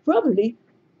probably,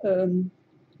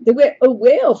 they were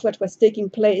aware of what was taking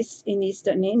place in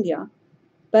Eastern India.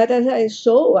 But as I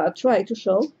try to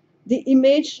show, the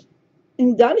image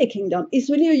in Dali Kingdom is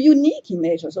really a unique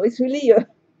image. So it's really a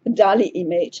Dali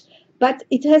image, but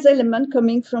it has element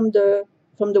coming from the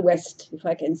west, if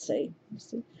I can say. You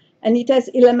see? And it has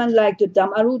element like the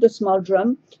damaru, the small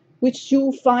drum, which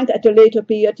you find at a later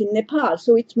period in Nepal.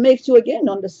 So it makes you again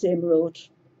on the same road.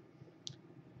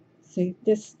 See,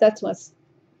 that was.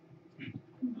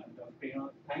 Dr. Picron,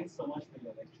 thanks so much for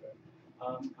your lecture.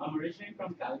 I'm originally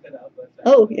from Calcutta, but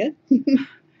oh yeah.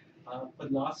 For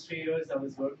the last 3 years, I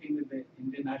was working with the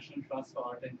Indian National Trust for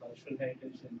Art and Cultural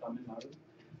Heritage in Tamil Nadu.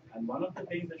 And one of the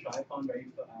things which I found very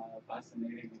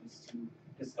fascinating was to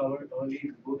discover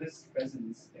early Buddhist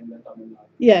presence in the Tamil Nadu.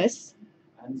 Yes.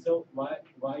 And so why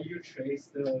you trace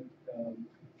the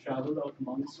travel of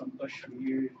monks from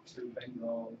Kashmir to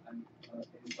Bengal and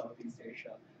in Southeast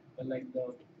Asia, but like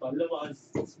the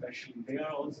Pallavas especially, they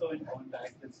are also in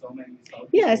contact with so many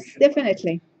Southeast Asian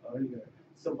definitely. Earlier.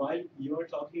 So while you're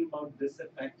talking about this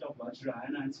effect of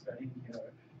Vajrayana and spreading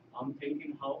here, I'm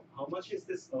thinking how much is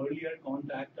this earlier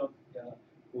contact of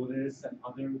Buddhists and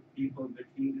other people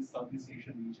between the Southeast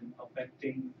Asian region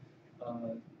affecting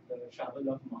the travel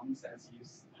of monks as you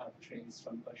have traced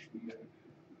from Kashmir?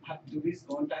 Do these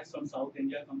contacts from South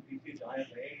India completely die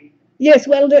away? Yes,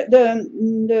 well,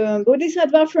 the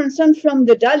Bodhisattva, for instance, from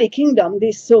the Dali Kingdom,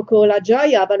 this so-called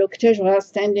Ajaya, Avalokiteśvara,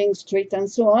 Standing Street, and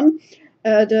so on,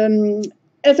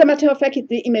 as a matter of fact,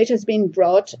 the image has been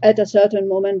brought at a certain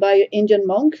moment by an Indian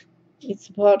monk. It's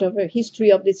part of a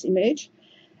history of this image.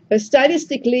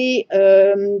 Stylistically,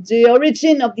 the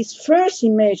origin of this first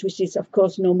image, which is of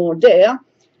course no more there,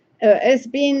 has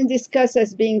been discussed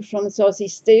as being from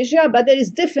Southeast Asia, but there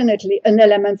is definitely an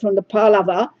element from the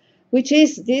Pallava, which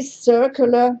is this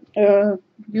circular,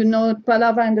 you know,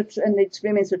 Pallava and it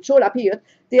remains the Chola period.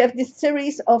 They have this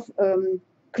series of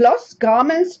cloths,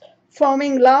 garments,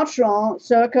 forming large round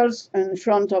circles in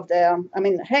front of their, I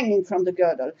mean, hanging from the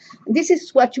girdle. This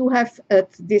is what you have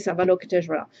at this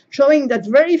Avalokiteśvara, showing that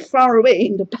very far away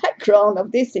in the background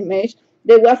of this image,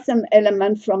 there was some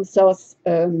element from South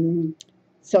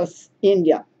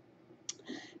India.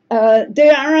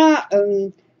 There are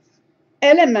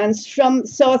elements from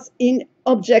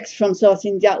objects from South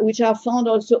India, which are found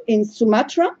also in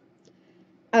Sumatra.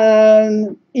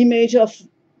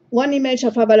 One image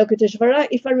of Avalokiteśvara,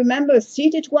 if I remember, a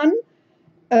seated one.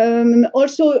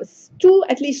 Also,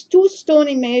 at least two stone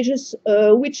images,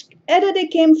 which either they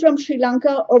came from Sri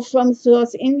Lanka or from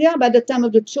South India by the time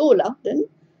of the Chola, then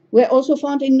were also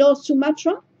found in North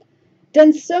Sumatra.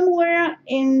 Then somewhere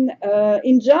in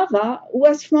Java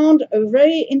was found a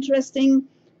very interesting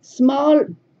small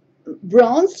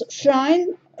bronze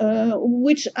shrine,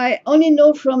 which I only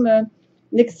know from an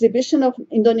exhibition of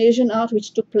Indonesian art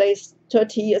which took place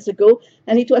 30 years ago,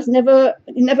 and it never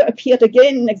appeared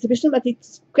again in exhibition, but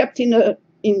it's kept in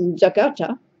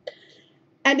Jakarta.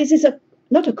 And this is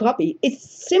not a copy,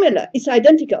 it's similar, it's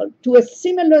identical to a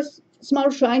similar small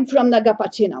shrine from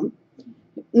Nagapattinam.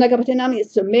 Nagapattinam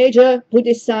is a major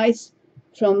Buddhist site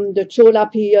from the Chola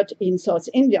period in South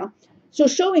India. So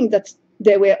showing that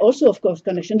there were also, of course,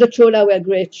 connections. The Chola were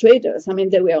great traders. I mean,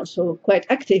 they were also quite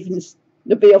active in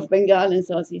the Bay of Bengal and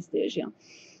Southeast Asia.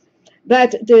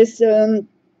 But there's,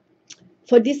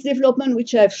 for this development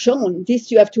which I've shown,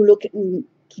 this you have to look to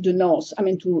the north, I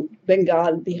mean to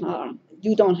Bengal, Bihar.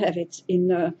 You don't have it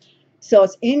in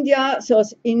South India.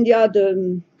 South India,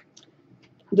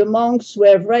 the monks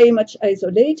were very much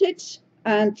isolated,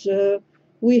 and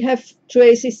we have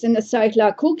traces in a site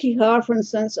like Kukihar, for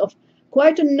instance, of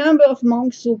quite a number of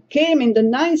monks who came in the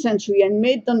 9th century and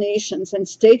made donations and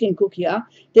stayed in Kukihar.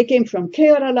 They came from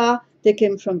Kerala, they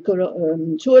came from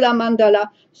Chola Mandala,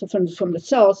 so from the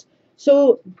south.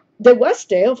 So there was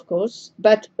there, of course,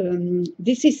 but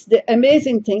this is the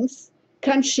amazing things.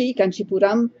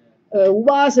 Kanchipuram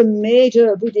was a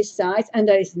major Buddhist site, and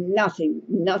there is nothing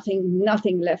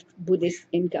left Buddhist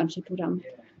in Kanchipuram,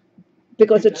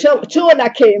 because the Chola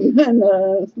came and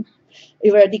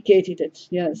eradicated it.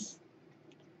 Yes.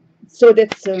 So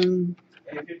that's.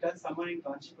 If you tell someone in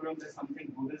Kanchipuram there's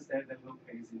something Buddhist there, they'll go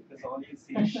crazy because all you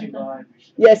see is Shiva and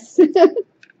Vishnu. Yes.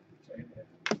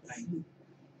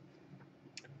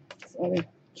 So I will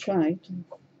try to.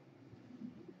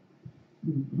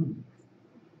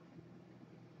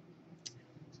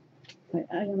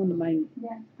 I am on my.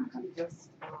 Yeah. Just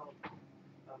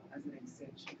as an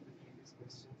extension to the previous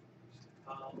question,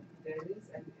 there is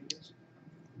an image,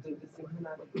 the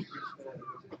Mahākāla image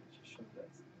which you showed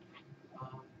us.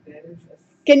 There is a.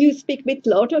 Can you speak a bit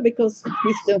louder because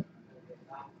with the.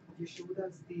 You showed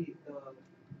us the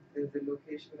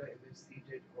location or image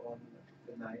seated on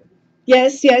the Nile.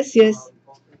 Yes, yes, yes.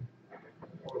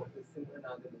 Or the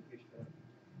Simhanada location.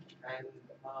 And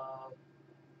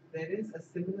there is a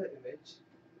similar image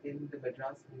in the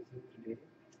Madras Museum today,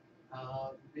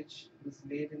 which was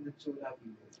made in the Chola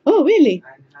period. Oh, really?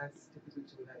 And has typical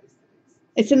Chola aesthetics.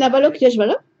 It's an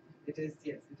Avalokiteśvara? It is,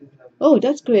 yes, it is an Avalokiteśvara. Oh,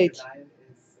 that's great. The lion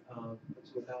is a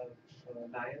Chola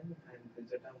lion, and the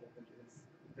Jata Mohan is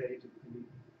very typically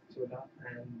Chola,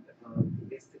 and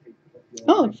the aesthetic of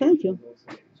your thank you. is also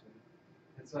very Chola.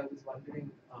 And so I was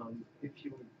wondering if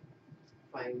you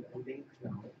find a link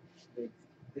now with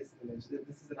this image. This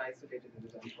is an isolated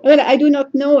image. Well, I do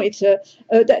not know. It's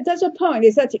that's a point.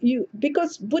 Is that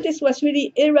because Buddhism was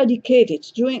really eradicated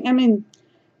during. I mean,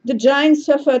 the Jains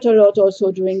suffered a lot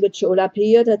also during the Chola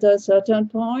period at a certain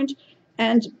point,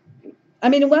 and I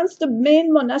mean, once the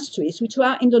main monasteries, which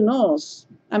were in the north,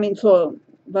 I mean, for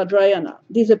Vajrayana,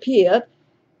 disappeared,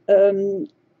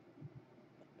 and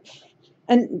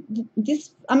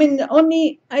this, I mean,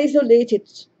 only isolated.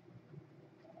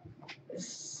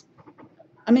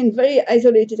 I mean, very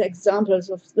isolated examples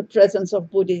of the presence of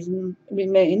Buddhism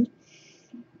remained.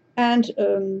 And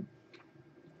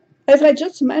as I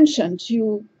just mentioned,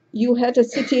 you had a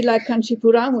city like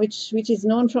Kanchipuram, which is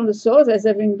known from the source as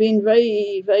having been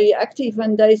very, very active,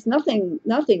 and there is nothing.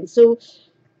 So,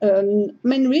 I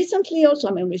mean, recently,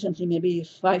 maybe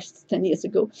 5-10 years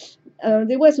ago,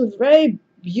 there was a very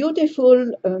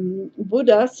beautiful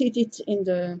Buddha seated in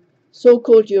the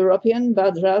so-called European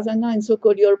Vajrasana, in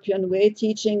so-called European way,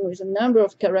 teaching with a number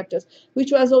of characters,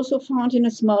 which was also found in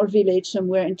a small village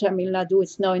somewhere in Tamil Nadu.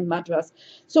 It's now in Madras.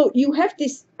 So you have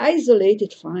these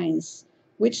isolated finds,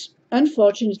 which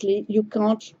unfortunately you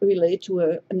can't relate to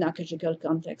an archaeological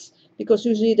context, because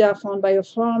usually they are found by a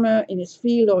farmer in his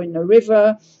field or in a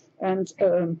river, and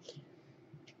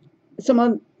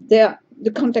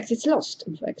the context is lost,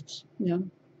 in fact. Yeah.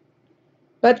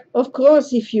 But of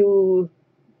course, if you,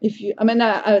 I mean,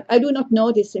 I do not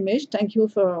know this image. Thank you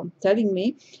for telling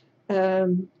me.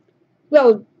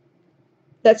 Well,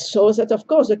 that shows that, of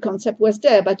course, the concept was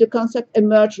there, but the concept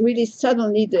emerged really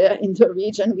suddenly there in the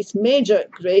region with major,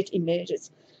 great images.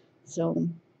 So,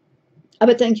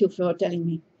 but thank you for telling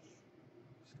me.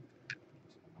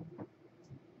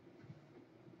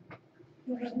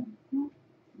 I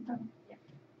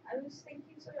was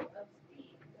thinking sort of the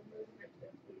movement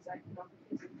of these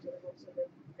iconographies and sort of also the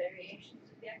variations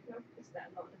of the iconographies that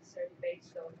are not necessarily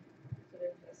based on sort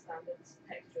of a standard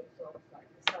textual source like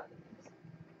the Southerners.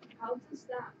 How does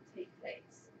that take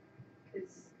place?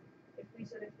 Because if we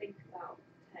sort of think about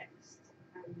text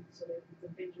and sort of the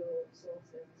visual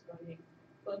sources running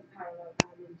both parallel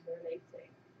and interrelating,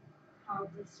 how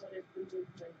does sort of the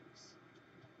movement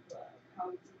work? How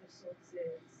do the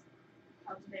sources,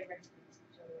 how do they rest with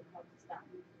each other? How does that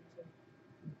movement of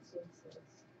sources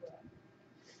work?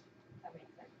 That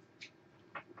makes sense.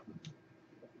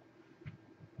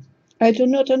 I do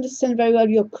not understand very well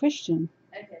your question.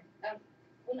 Okay.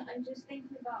 Well, I'm just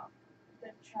thinking about the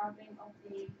traveling of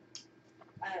the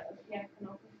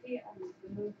iconography and the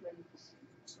movement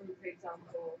from, for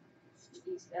example,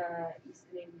 Eastern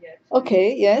India to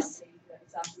okay, yes.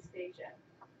 Southeast Asia.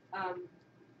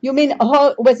 You mean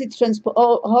how was it transferred?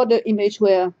 How the image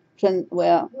were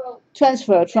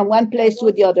transferred from one place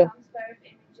to the other? Transfer of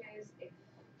images.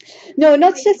 No,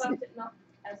 not just. Not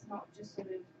just sort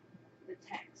of the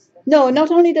text. No,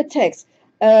 not only the text.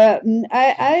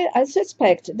 I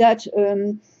suspect that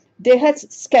they had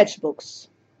sketchbooks.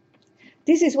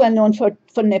 This is well known for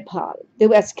Nepal. There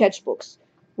were sketchbooks,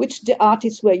 which the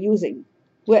artists were using.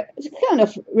 Were kind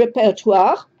of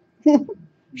repertoire,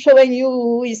 showing you,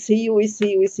 we see,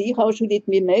 how should it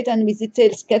be made, and with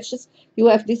detailed sketches, you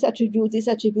have this attribute,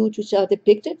 which are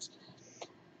depicted.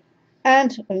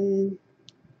 And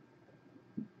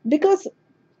because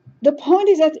the point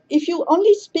is that if you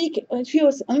only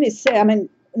say, I mean,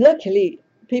 luckily,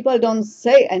 people don't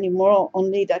say anymore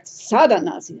only that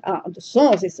sadhanas are the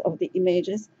sources of the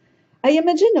images. I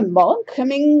imagine a monk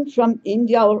coming from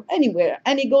India or anywhere,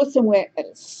 and he goes somewhere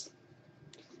else.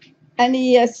 And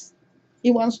he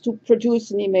wants to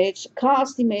produce an image, a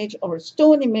cast image or a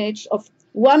stone image of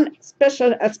one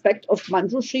special aspect of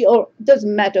Manjushri, or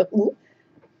doesn't matter who.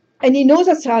 And he knows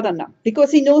a sadhana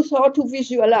because he knows how to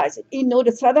visualize it. He knows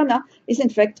the sadhana is in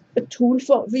fact a tool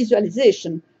for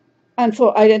visualization and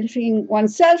for identifying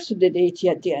oneself to the deity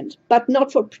at the end, but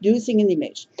not for producing an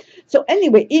image. So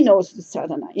anyway, he knows the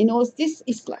sadhana. He knows this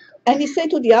is like, and he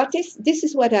said to the artist, this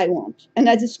is what I want, and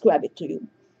I describe it to you.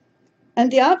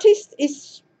 And the artist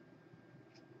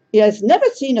he has never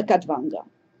seen a Katvanga.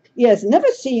 He has never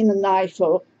seen a knife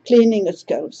for cleaning a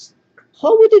skulls.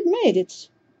 How would it made it?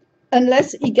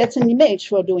 Unless he gets an image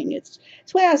for doing it.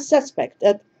 So I suspect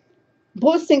that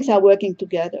both things are working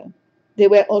together. They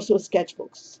were also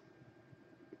sketchbooks,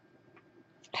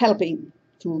 helping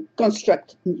to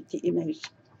construct the image.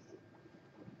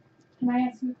 Can I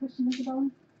ask you a question, Isabella?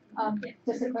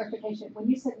 Just a clarification. When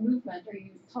you said movement, are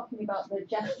you talking about the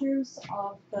gestures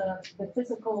of the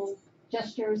physical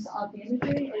gestures of the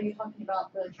imagery, or are you talking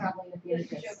about the traveling of the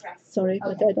images? Sorry,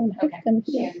 okay. But I don't have them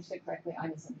here. She understood correctly. I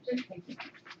misunderstood. Thank you.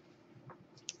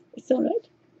 It's all right.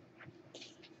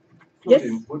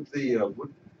 Claudine, Yes.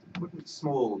 Wouldn't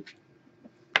small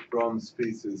bronze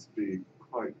pieces be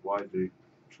quite widely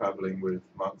traveling with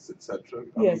monks, etc.?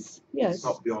 Yes, yes. It's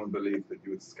not beyond belief that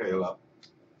you would scale up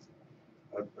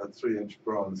a 3-inch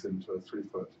bronze into a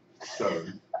 3-foot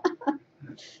stone.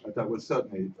 That would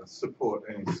certainly support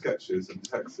any sketches and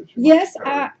texts that you Yes,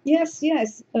 might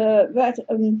yes. But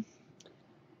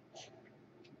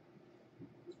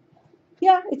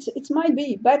yeah, it might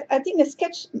be. But I think a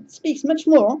sketch speaks much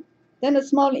more than a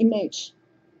small image.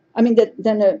 I mean,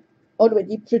 than a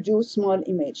already produced small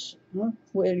image,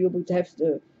 where you would have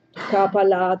the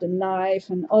Kapala, the knife,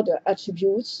 and other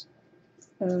attributes.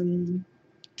 Well,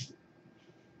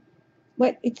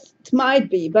 it might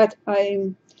be, but I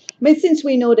mean, since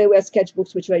we know there were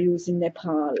sketchbooks which were used in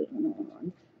Nepal,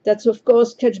 that's of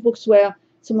course sketchbooks were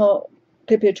some more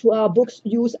perpetual books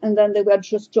used, and then they were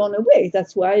just thrown away.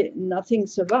 That's why nothing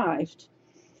survived.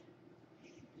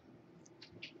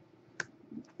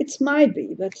 It might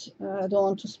be, but I don't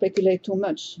want to speculate too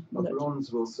much. A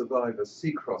bronze will survive a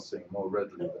sea crossing more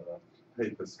readily than a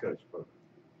paper sketchbook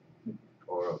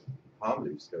or a palm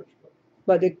leaf sketchbook.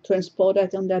 But they transport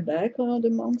that on their back, or the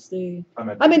monks?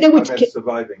 I mean, they would.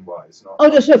 Surviving wise, not. Oh,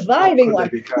 the surviving one.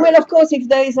 Well, of course, if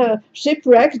there is a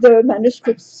shipwreck, the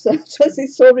manuscripts just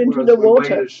is thrown into the water.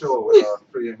 We wade ashore with our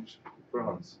 3-inch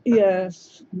bronze.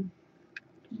 Yes.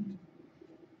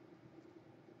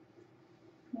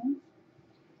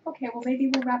 Okay, well, maybe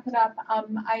we'll wrap it up.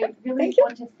 I really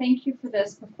want to thank you for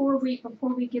this. Before we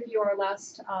give you our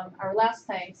last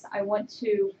thanks, I want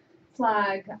to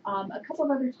flag a couple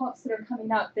of other talks that are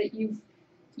coming up that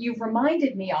you've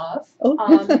reminded me of,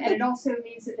 and it also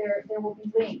means that there will be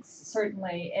links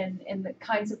certainly in the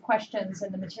kinds of questions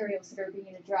and the materials that are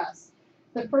being addressed.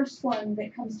 The first one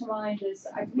that comes to mind is,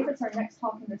 I believe it's our next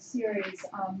talk in the series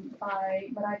by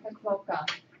Mahākāla,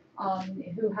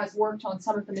 who has worked on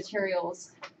some of the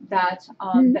materials that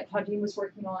that Claudine was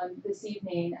working on this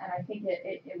evening, and I think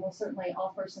it will certainly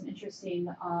offer some interesting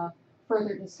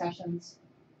further discussions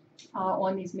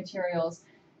on these materials.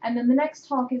 And then the next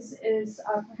talk is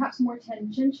perhaps more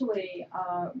tangentially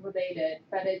related,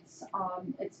 but it's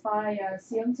by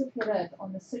Sion Supiret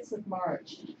on the 6th of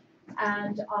March.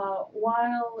 And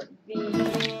while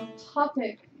the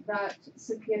topic that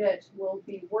Supiret will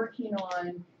be working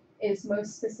on is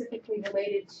most specifically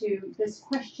related to this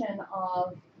question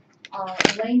of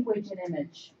language and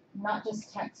image, not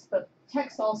just text, but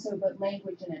text also, but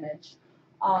language and image.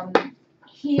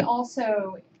 He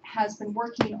also has been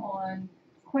working on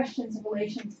questions of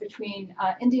relations between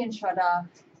Indian Shraddha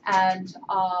and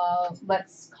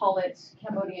let's call it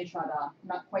Cambodian Shraddha.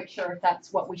 Not quite sure if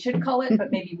that's what we should call it, but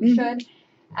maybe we should.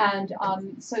 And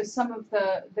so some of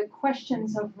the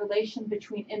questions of relation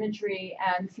between imagery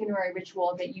and funerary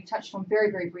ritual that you touched on very,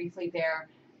 very briefly there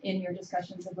in your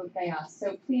discussions of Buddhaya.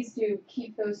 So please do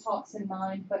keep those talks in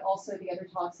mind, but also the other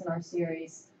talks in our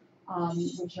series,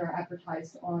 which are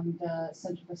advertised on the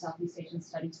Center for Southeast Asian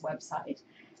Studies website.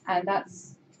 And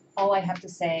that's all I have to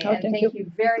say. And thank you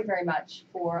very, very much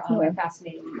for a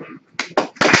fascinating meeting.